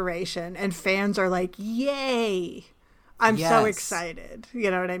restoration, and fans are like, "Yay!" I'm so excited.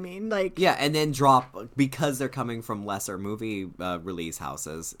 You know what I mean? Like, yeah, and then drop because they're coming from lesser movie release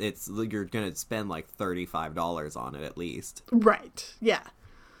houses. You're gonna spend like $35 on it at least. Right. Yeah.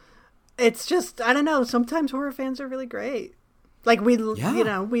 It's just, I don't know. Sometimes horror fans are really great. Like we love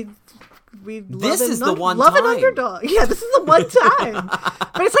this is the one love time. An underdog. Yeah, this is the one time.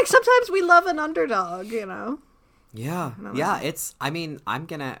 But it's like sometimes we love an underdog. You know. Yeah. Yeah. It's. I mean, I'm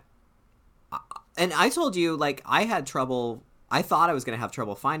gonna. And I told you, like, I had trouble. I thought I was going to have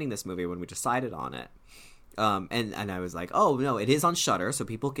trouble finding this movie when we decided on it. And I was like, oh, no, it is on Shudder, so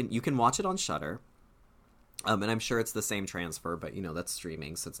you can watch it on Shudder. And I'm sure it's the same transfer, but, that's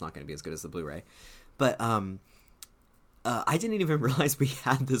streaming, so it's not going to be as good as the Blu-ray. But I didn't even realize we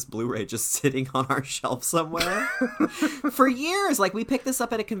had this Blu-ray just sitting on our shelf somewhere for years. Like, we picked this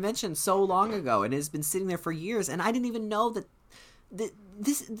up at a convention so long ago, and it's been sitting there for years, and I didn't even know that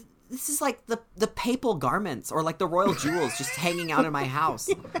this is like the papal garments or like the royal jewels just hanging out in my house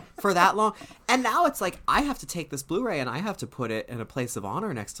for that long. And now it's like I have to take this Blu-ray and I have to put it in a place of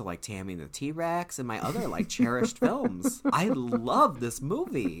honor next to like Tammy and the T-Rex and my other like cherished films. I love this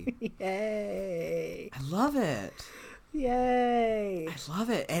movie. Yay. I love it. Yay. I love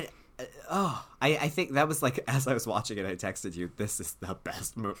it. And I think that was like, as I was watching it, I texted you, this is the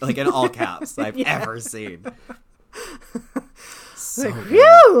best movie, like in all caps, I've ever seen. So like,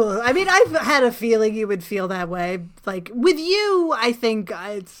 phew! I mean, I've had a feeling you would feel that way. Like with you, I think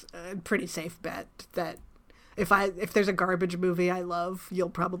it's a pretty safe bet that if there's a garbage movie I love, you'll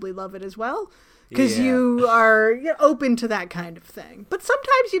probably love it as well because you are open to that kind of thing. But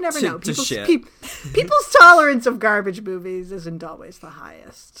sometimes you never know. People's tolerance of garbage movies isn't always the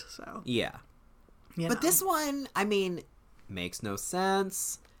highest. So yeah, but this one, I mean, makes no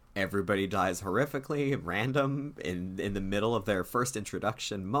sense. Everybody dies horrifically, random, in the middle of their first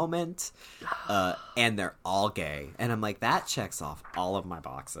introduction moment, and they're all gay. And I'm like, that checks off all of my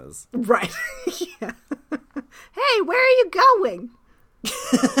boxes. Right. Yeah. Hey, where are you going?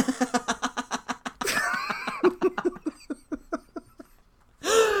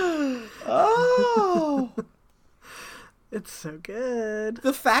 Oh! It's so good.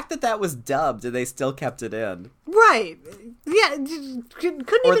 The fact that was dubbed and they still kept it in. Right. Yeah.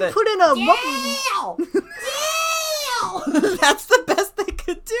 Couldn't even put in a... Dale! Dale! That's the best they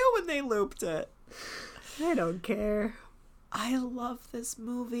could do when they looped it. I don't care. I love this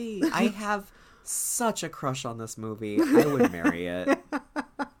movie. I have such a crush on this movie. I would marry it.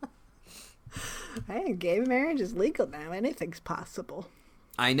 Hey, gay marriage is legal now. Anything's possible.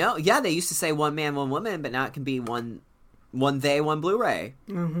 I know. Yeah, they used to say one man, one woman, but now it can be one they, one Blu-ray.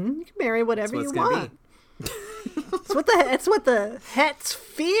 Mm-hmm. You can marry whatever you want. It's what the hets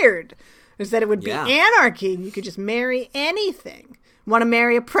feared, is that it would be anarchy and you could just marry anything. Want to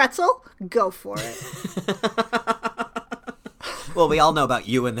marry a pretzel? Go for it. Well, we all know about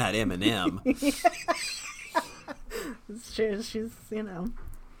you and that M&M. It's true. She's,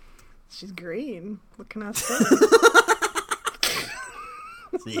 she's green. What can I say?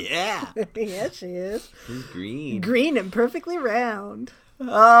 Yeah. Yeah, she is. Green. Green and perfectly round.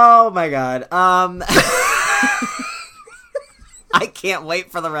 Oh my god. I can't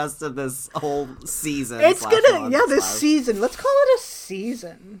wait for the rest of this whole season. It's gonna, this season. Let's call it a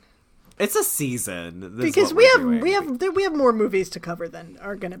season. It's a season. Because we have more movies to cover than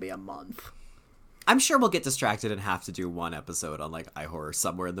are gonna be a month. I'm sure we'll get distracted and have to do one episode on like iHorror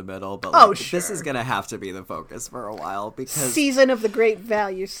somewhere in the middle, but like, sure. This is gonna have to be the focus for a while because season of the great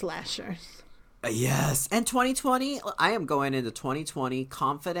value slashers. Yes, and 2020. I am going into 2020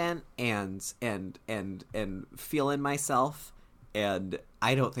 confident and feeling myself. And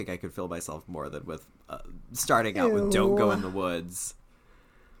I don't think I could feel myself more than with starting out with "Don't Go in the Woods."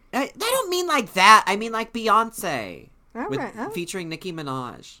 I don't mean like that. I mean like Beyonce, featuring Nicki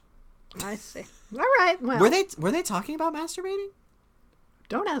Minaj. I see. All right. Well, were they talking about masturbating?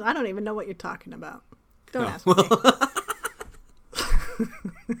 Don't ask. I don't even know what you're talking about. Don't ask me.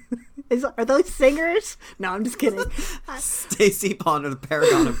 Are those singers? No, I'm just kidding. Stacey Ponder, the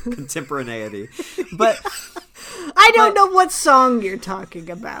paragon of contemporaneity. But I don't know what song you're talking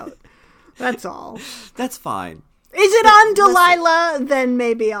about. That's all. That's fine. Is it on Delilah? Then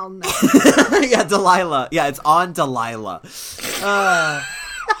maybe I'll know. Yeah, Delilah. Yeah, it's on Delilah.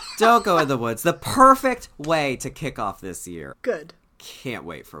 Don't Go in the Woods. The perfect way to kick off this year. Good. Can't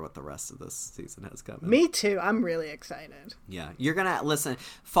wait for what the rest of this season has coming. Me too. I'm really excited. Yeah, you're gonna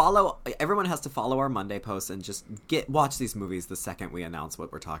everyone has to follow our Monday posts and just watch these movies the second we announce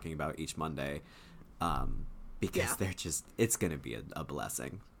what we're talking about each Monday, because it's gonna be a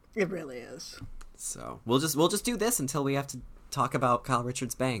blessing. It really is. So we'll just do this until we have to talk about Kyle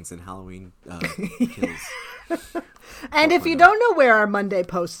Richards' bangs and Halloween Kills. And if you don't know where our Monday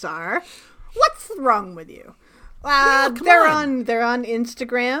posts are, what's wrong with you? They're on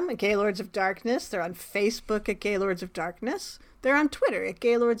Instagram at Gaylords of Darkness. They're on Facebook at Gaylords of Darkness. They're on Twitter at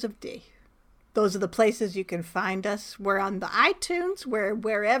Gaylords of D. Those are the places you can find us. We're on the iTunes,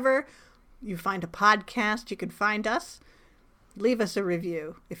 wherever you find a podcast, you can find us. Leave us a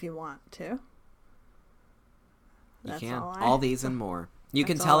review if you want to. You can. All these and more. You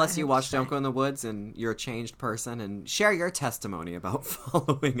can tell us you watched Don't Go in the Woods and you're a changed person and share your testimony about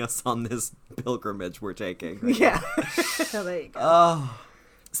following us on this pilgrimage we're taking. Right yeah. There you go. Oh.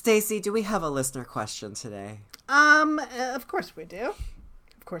 Stacey, do we have a listener question today? Of course we do.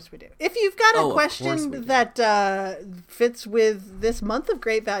 Of course we do. If you've got a question that fits with this month of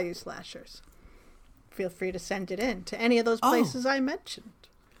Great Value Slashers, feel free to send it in to any of those places I mentioned.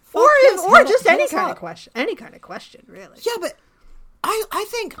 Or just any kind of question. Any kind of question, really. Yeah, but I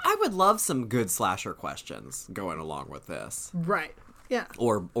think I would love some good slasher questions going along with this. Right. Yeah.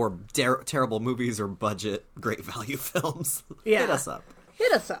 Or terrible movies or budget great value films. Yeah. Hit us up.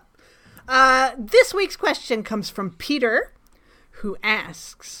 Hit us up. This week's question comes from Peter, who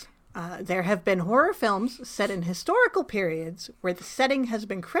asks, there have been horror films set in historical periods where the setting has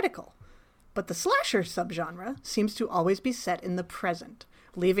been critical, but the slasher subgenre seems to always be set in the present,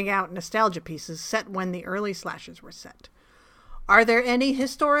 leaving out nostalgia pieces set when the early slashers were set. Are there any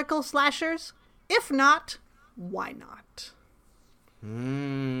historical slashers? If not, why not?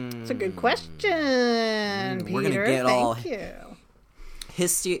 It's a good question, Peter. We're going to get Thank you.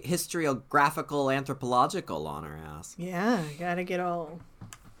 Historiographical, anthropological on our ass. Yeah, gotta get all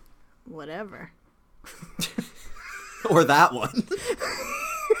whatever. Or that one.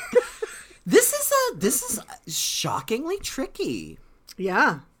 This is shockingly tricky.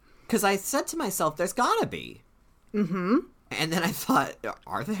 Yeah. Because I said to myself, there's gotta be. Mm-hmm. And then I thought,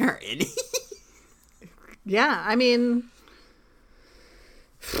 are there any? Yeah, I mean,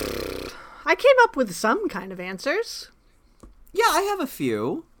 I came up with some kind of answers. Yeah, I have a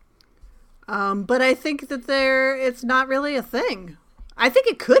few. But I think that it's not really a thing. I think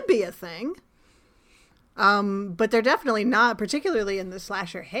it could be a thing. But they're definitely not, particularly in the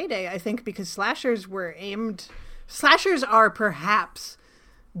slasher heyday, I think, because slashers are perhaps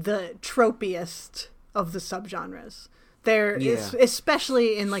the tropiest of the subgenres.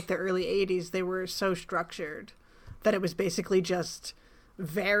 Especially in like the early 80s, they were so structured that it was basically just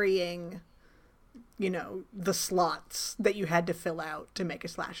varying, the slots that you had to fill out to make a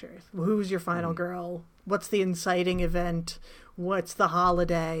slasher. Who's your final girl? What's the inciting event? What's the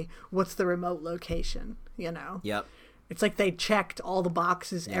holiday? What's the remote location? Yep. It's like they checked all the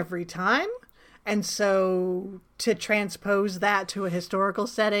boxes every time. And so to transpose that to a historical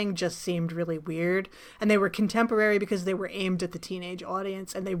setting just seemed really weird. And they were contemporary because they were aimed at the teenage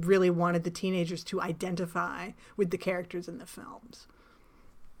audience, and they really wanted the teenagers to identify with the characters in the films.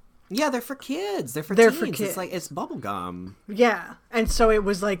 Yeah, they're for kids. They're for teens. Kids. It's like, it's bubblegum. Yeah. And so it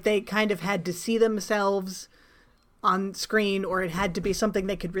was like they kind of had to see themselves on screen, or it had to be something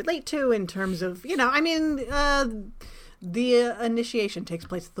they could relate to in terms of, the initiation takes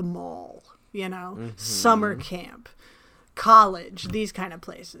place at the mall, summer camp, college, these kind of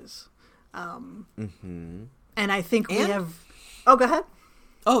places. And I think we have... Oh, go ahead.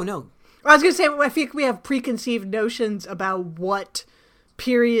 Oh, no. I was going to say, I think we have preconceived notions about what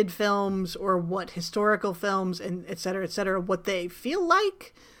period films or what historical films and et cetera, what they feel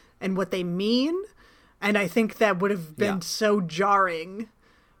like and what they mean. And I think that would have been so jarring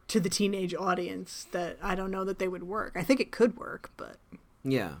to the teenage audience that I don't know that they would work. I think it could work, but...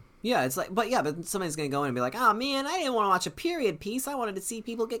 Yeah. Yeah, it's like, but somebody's going to go in and be like, oh man, I didn't want to watch a period piece. I wanted to see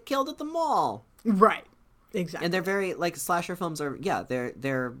people get killed at the mall. Right. Exactly. And they're very, like, slasher films are,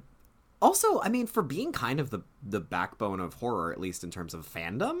 they're also, I mean, for being kind of the backbone of horror, at least in terms of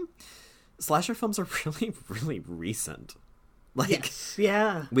fandom, slasher films are really, really recent. Like, yes.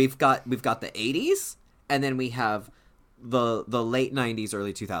 Yeah. We've got the 80s, and then we have the late 90s,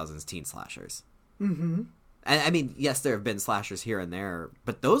 early 2000s teen slashers. Mm-hmm. And I mean, yes, there have been slashers here and there,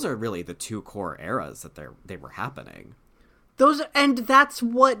 but those are really the two core eras that they were happening. And that's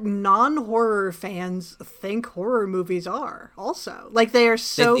what non-horror fans think horror movies are also. Like, they are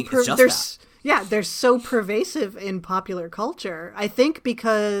so... they're so pervasive in popular culture. I think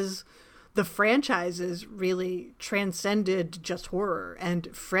because the franchises really transcended just horror, and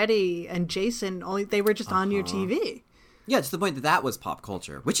Freddy and Jason, they were just on your TV. Yeah, to the point that was pop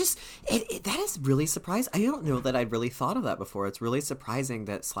culture, which is... that is really surprising. I don't know that I'd really thought of that before. It's really surprising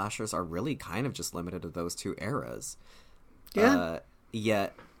that slashers are really kind of just limited to those two eras. Yeah.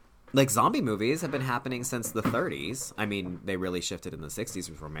 Yet, like, zombie movies have been happening since the 30s. I mean, they really shifted in the 60s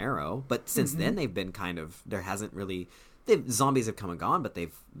with Romero, but since then they've been kind of... There hasn't really... Zombies have come and gone, but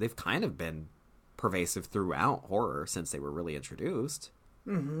they've kind of been pervasive throughout horror since they were really introduced.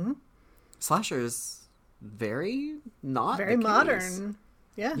 Mm-hmm. Slashers, very modern.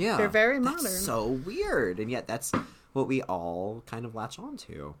 Yeah, they're very modern. That's so weird, and yet that's what we all kind of latch on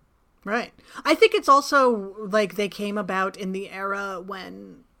to. Right. I think it's also, like, they came about in the era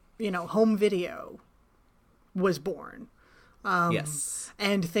when, home video was born. Yes.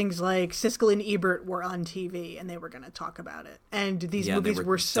 And things like Siskel and Ebert were on TV, and they were going to talk about it. And these movies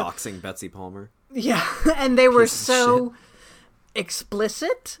were so... doxing Betsy Palmer. Yeah, and they were so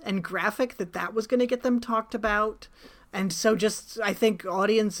explicit and graphic that was going to get them talked about. And so I think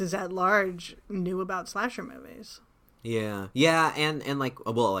audiences at large knew about slasher movies. Yeah, and like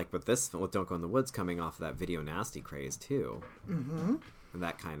with this, with Don't Go in the Woods coming off of that video nasty craze too, and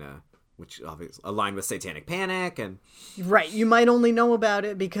that kind of, which obviously aligned with Satanic Panic, and right, you might only know about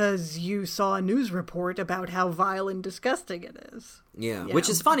it because you saw a news report about how vile and disgusting it is. Yeah, which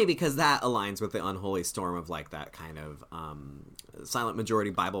is funny because that aligns with the unholy storm of like that kind of silent majority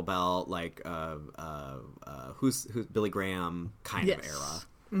Bible Belt, like who's Billy Graham kind of era.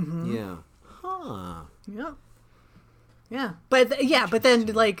 Mm-hmm. Yeah. Huh. Yeah. Yeah, but then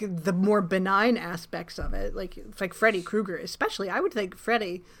like the more benign aspects of it, like Freddy Krueger, especially, I would think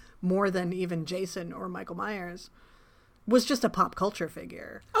Freddy more than even Jason or Michael Myers was just a pop culture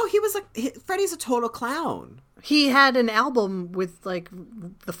figure. Oh, Freddy's a total clown. He had an album with like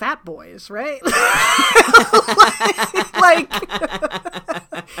the Fat Boys, right?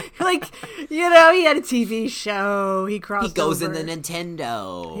 he had a TV show. He crossed. He goes over. in the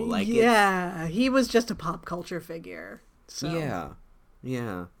Nintendo. He was just a pop culture figure. So,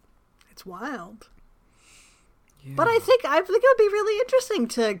 yeah, it's wild. Yeah. But I think it would be really interesting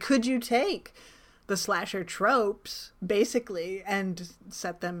could you take the slasher tropes basically and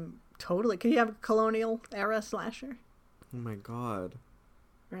set them totally? Could you have a colonial era slasher? Oh my god!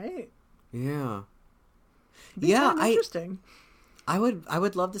 Right? Yeah, kind of interesting. I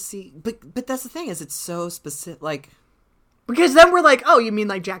would love to see, but that's the thing is it's so specific, like because then we're like, oh, you mean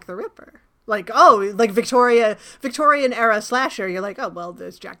like Jack the Ripper? Like, oh, like Victorian era slasher. You're like, oh, well,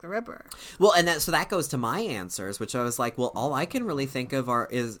 there's Jack the Ripper. Well, and so that goes to my answers, which I was like, well, all I can really think of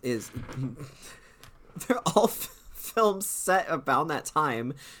is they're all films set around that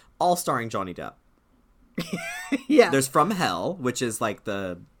time, all starring Johnny Depp. Yeah. There's From Hell, which is like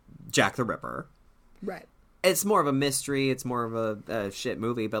the Jack the Ripper. Right. It's more of a mystery. It's more of a shit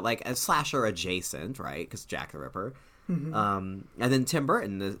movie, but like a slasher adjacent, right? Because Jack the Ripper. Mm-hmm. And then Tim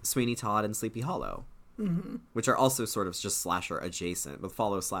Burton, the Sweeney Todd and Sleepy Hollow, which are also sort of just slasher adjacent with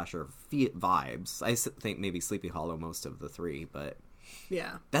follow slasher vibes. I think maybe Sleepy Hollow most of the three, but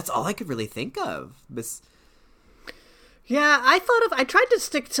yeah, that's all I could really think of. Yeah, I tried to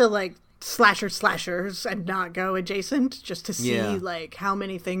stick to like slashers and not go adjacent just to see like how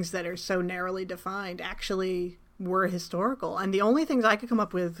many things that are so narrowly defined actually were historical. And the only things I could come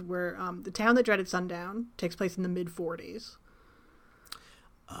up with were The Town That Dreaded Sundown takes place in the mid-40s.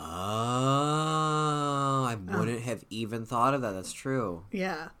 Oh, I wouldn't have even thought of that. That's true.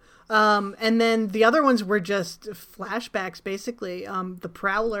 Yeah. And then the other ones were just flashbacks, basically. The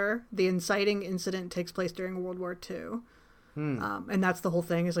Prowler, the inciting incident, takes place during World War II. And that's the whole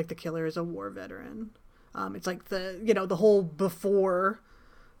thing, is like the killer is a war veteran. It's like the whole before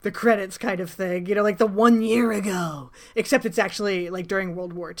the credits kind of thing, like the 1 year ago, except it's actually like during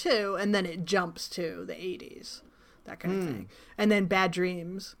World War II, and then it jumps to the 80s. That kind of thing. And then Bad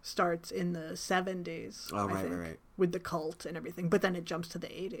Dreams starts in the 70s. Oh, right. With the cult and everything. But then it jumps to the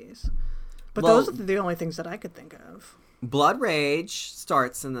 80s. But those are the only things that I could think of. Blood Rage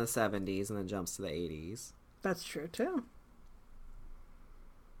starts in the 70s and then jumps to the 80s. That's true, too.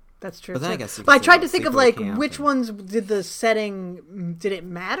 That's true, but then too. I guess but I tried to think of, like, which ones did the setting... Did it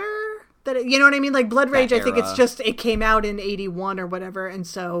matter? You know what I mean? Like, Blood Rage, I think it's just... It came out in 81 or whatever, and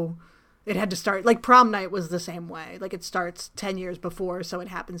so... It had to start, like Prom Night was the same way. Like it starts 10 years before, so it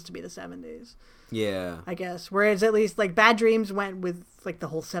happens to be the 70s. Yeah. I guess. Whereas at least like Bad Dreams went with like the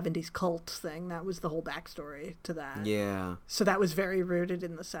whole 70s cult thing. That was the whole backstory to that. Yeah. So that was very rooted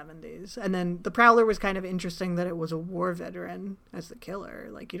in the 70s. And then The Prowler was kind of interesting that it was a war veteran as the killer.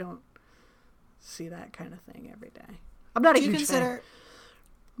 Like you don't see that kind of thing every day. I'm not a huge fan.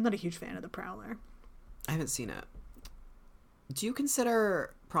 I'm not a huge fan of The Prowler. I haven't seen it. Do you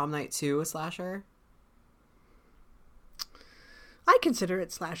consider Prom Night 2 a slasher? I consider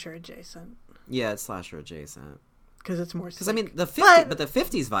it slasher adjacent. Yeah, it's slasher adjacent. Because it's more... Because, I mean, the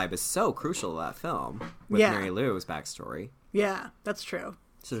 50s vibe is so crucial to that film. With Mary Lou's backstory. Yeah, that's true.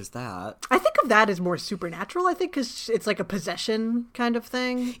 So there's that. I think of that as more supernatural, I think, because it's like a possession kind of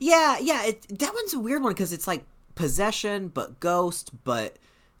thing. Yeah. That one's a weird one, because it's like possession, but ghost, but...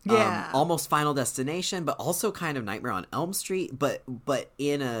 almost Final Destination, but also kind of Nightmare on Elm Street, but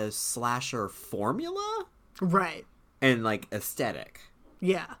in a slasher formula, right? And like aesthetic,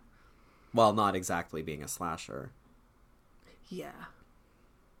 yeah. While not exactly being a slasher. Yeah,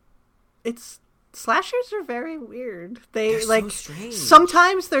 slashers are very weird. They're like so strange.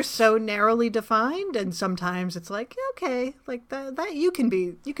 Sometimes they're so narrowly defined, and sometimes it's like okay, like that you could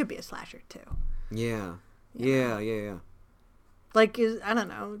be a slasher too. Yeah. Like, I don't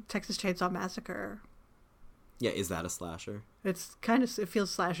know, Texas Chainsaw Massacre. Yeah, is that a slasher? It feels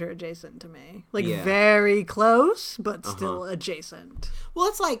slasher adjacent to me. Like, very close, but still adjacent. Well,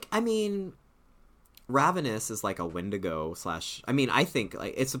 it's like, I mean, Ravenous is like a Wendigo / I mean, I think,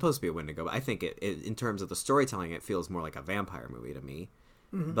 like, it's supposed to be a Wendigo, but I think it in terms of the storytelling, it feels more like a vampire movie to me.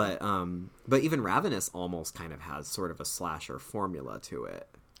 Mm-hmm. But even Ravenous almost kind of has sort of a slasher formula to it.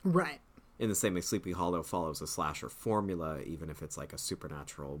 Right. In the same way Sleepy Hollow follows a slasher formula, even if it's like a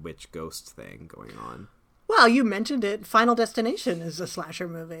supernatural witch ghost thing going on. Well, you mentioned it. Final Destination is a slasher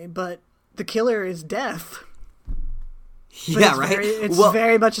movie, but the killer is death. Yeah, right? It's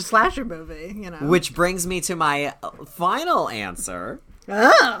very much a slasher movie, Which brings me to my final answer.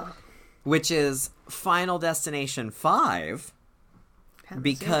 Oh! Which is Final Destination 5.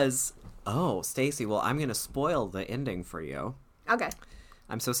 Because, Stacey, well, I'm going to spoil the ending for you. Okay.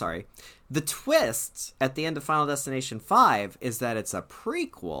 I'm so sorry. The twist at the end of Final Destination 5 is that it's a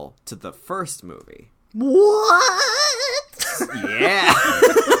prequel to the first movie. What? Yeah.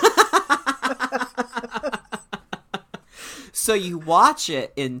 So you watch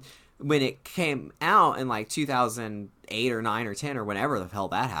it when it came out in like 2008 or 9 or 10 or whenever the hell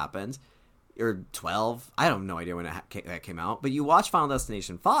that happened, or 12. I have no idea when that came out. But you watch Final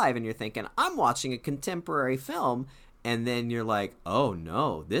Destination 5 and you're thinking, I'm watching a contemporary film. And then you're like, oh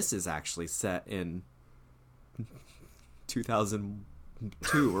no, this is actually set in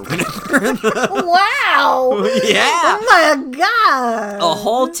 2002 or whatever. Wow! Yeah! Oh my god! A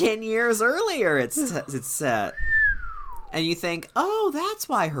whole 10 years earlier it's set. And you think, oh, that's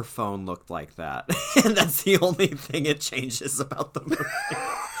why her phone looked like that. And that's the only thing it changes about the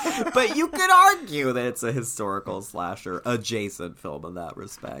movie. But you could argue that it's a historical slasher adjacent film in that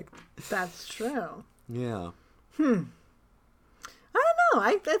respect. That's true. Yeah. I don't know.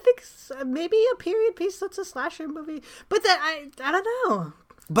 I think maybe a period piece that's a slasher movie, but that I don't know.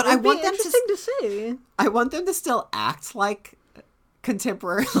 But It'd I want them to see. I want them to still act like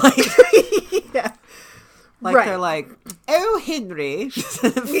contemporary, yeah. Like right. They're like, oh Henry, fetch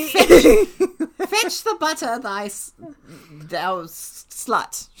the butter, thou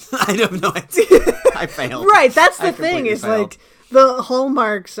slut. I have no idea. I failed. Right, that's the thing. Is like the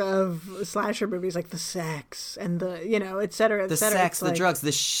hallmarks of slasher movies, like the sex and the et cetera, et cetera. The sex, the drugs,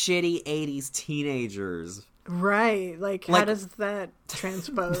 the shitty 80s teenagers. Right, like how does that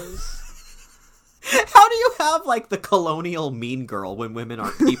transpose? How do you have, like, the colonial mean girl when women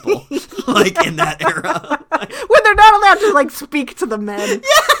aren't people? Like, in that era. When they're not allowed to, like, speak to the men.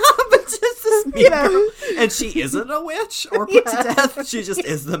 Yeah, but just this mean girl. And she isn't a witch or put to death. She just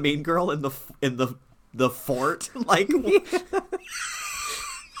is the mean girl in the fort. Like,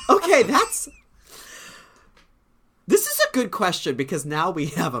 okay, this is a good question, because now we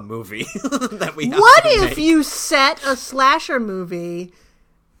have a movie that we have What to if make. you set a slasher movie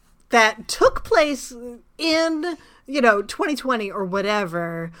that took place in, 2020 or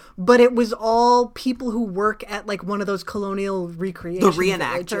whatever, but it was all people who work at, like, one of those colonial recreation The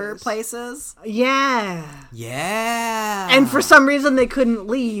reenactor villages. places? Yeah. Yeah. And for some reason they couldn't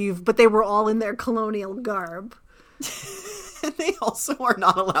leave, but they were all in their colonial garb. And they also are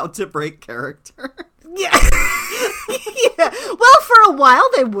not allowed to break character. Yeah. Yeah. Well, for a while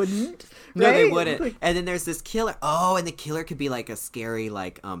they wouldn't. No, right? they wouldn't. And then there's this killer. Oh, and the killer could be like a scary,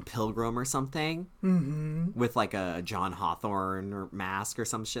 like, pilgrim or something. Mm-hmm. With, like, a John Hawthorne or mask or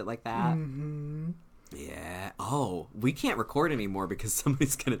some shit like that. Mm-hmm. Yeah. Oh, we can't record anymore because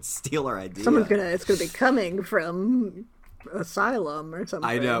somebody's gonna steal our idea. It's gonna be coming from Asylum or something.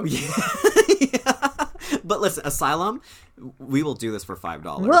 I know. Yeah. Yeah. But listen, Asylum, we will do this for $5.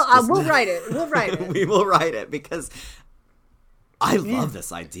 We'll write it. We'll write it. We will write it, because I love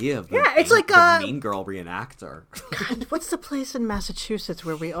this idea of it's like the mean girl reenactor. God, what's the place in Massachusetts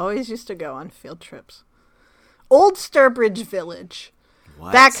where we always used to go on field trips? Old Sturbridge Village.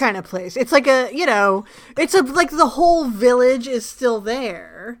 What? That kind of place. It's like like the whole village is still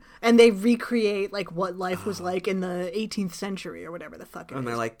there, and they recreate, like, what life was like in the 18th century or whatever the fuck it And is.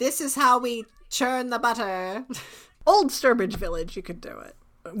 they're like, this is how we churn the butter. Old Sturbridge Village, you could do it.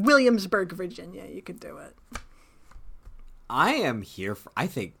 Williamsburg, Virginia, you could do it. I am here for... I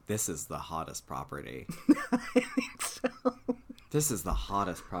think this is the hottest property. I think so. This is the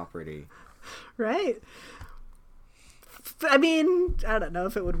hottest property. Right. I mean, I don't know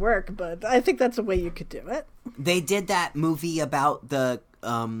if it would work, but I think that's a way you could do it. They did that movie about the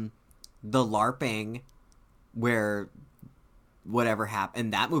LARPing where whatever happened.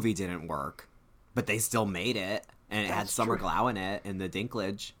 And that movie didn't work, but they still made it. And it had Summer Glau in it and the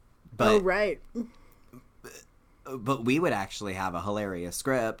Dinklage. But, oh, right. But we would actually have a hilarious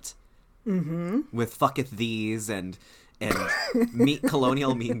script with fucketh these and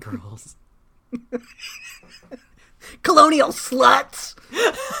colonial mean girls. Colonial sluts.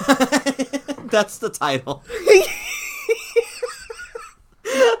 That's the title.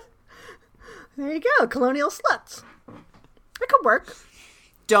 There you go. Colonial sluts. That could work.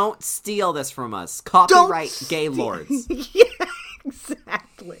 Don't steal this from us. Copyright gay lords. Yeah,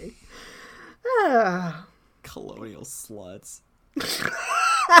 exactly. Colonial sluts.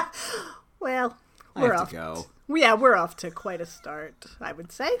 Well, I we're have off. to go. Yeah, we're off to quite a start, I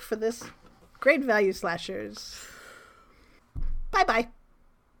would say, for this Great Value Slashers. Bye-bye.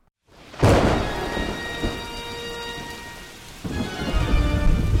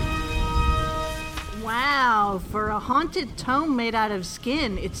 Wow, for a haunted tome made out of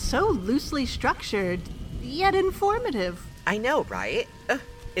skin, it's so loosely structured, yet informative. I know, right?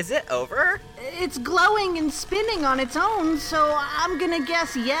 Is it over? It's glowing and spinning on its own, so I'm gonna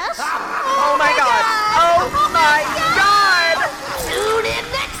guess yes? Oh my god! Oh my god! Tune in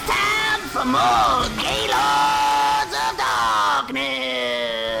next time for more Gaylords of Darkness.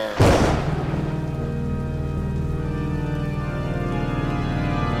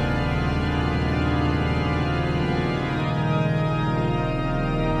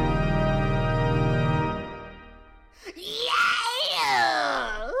 Yeah!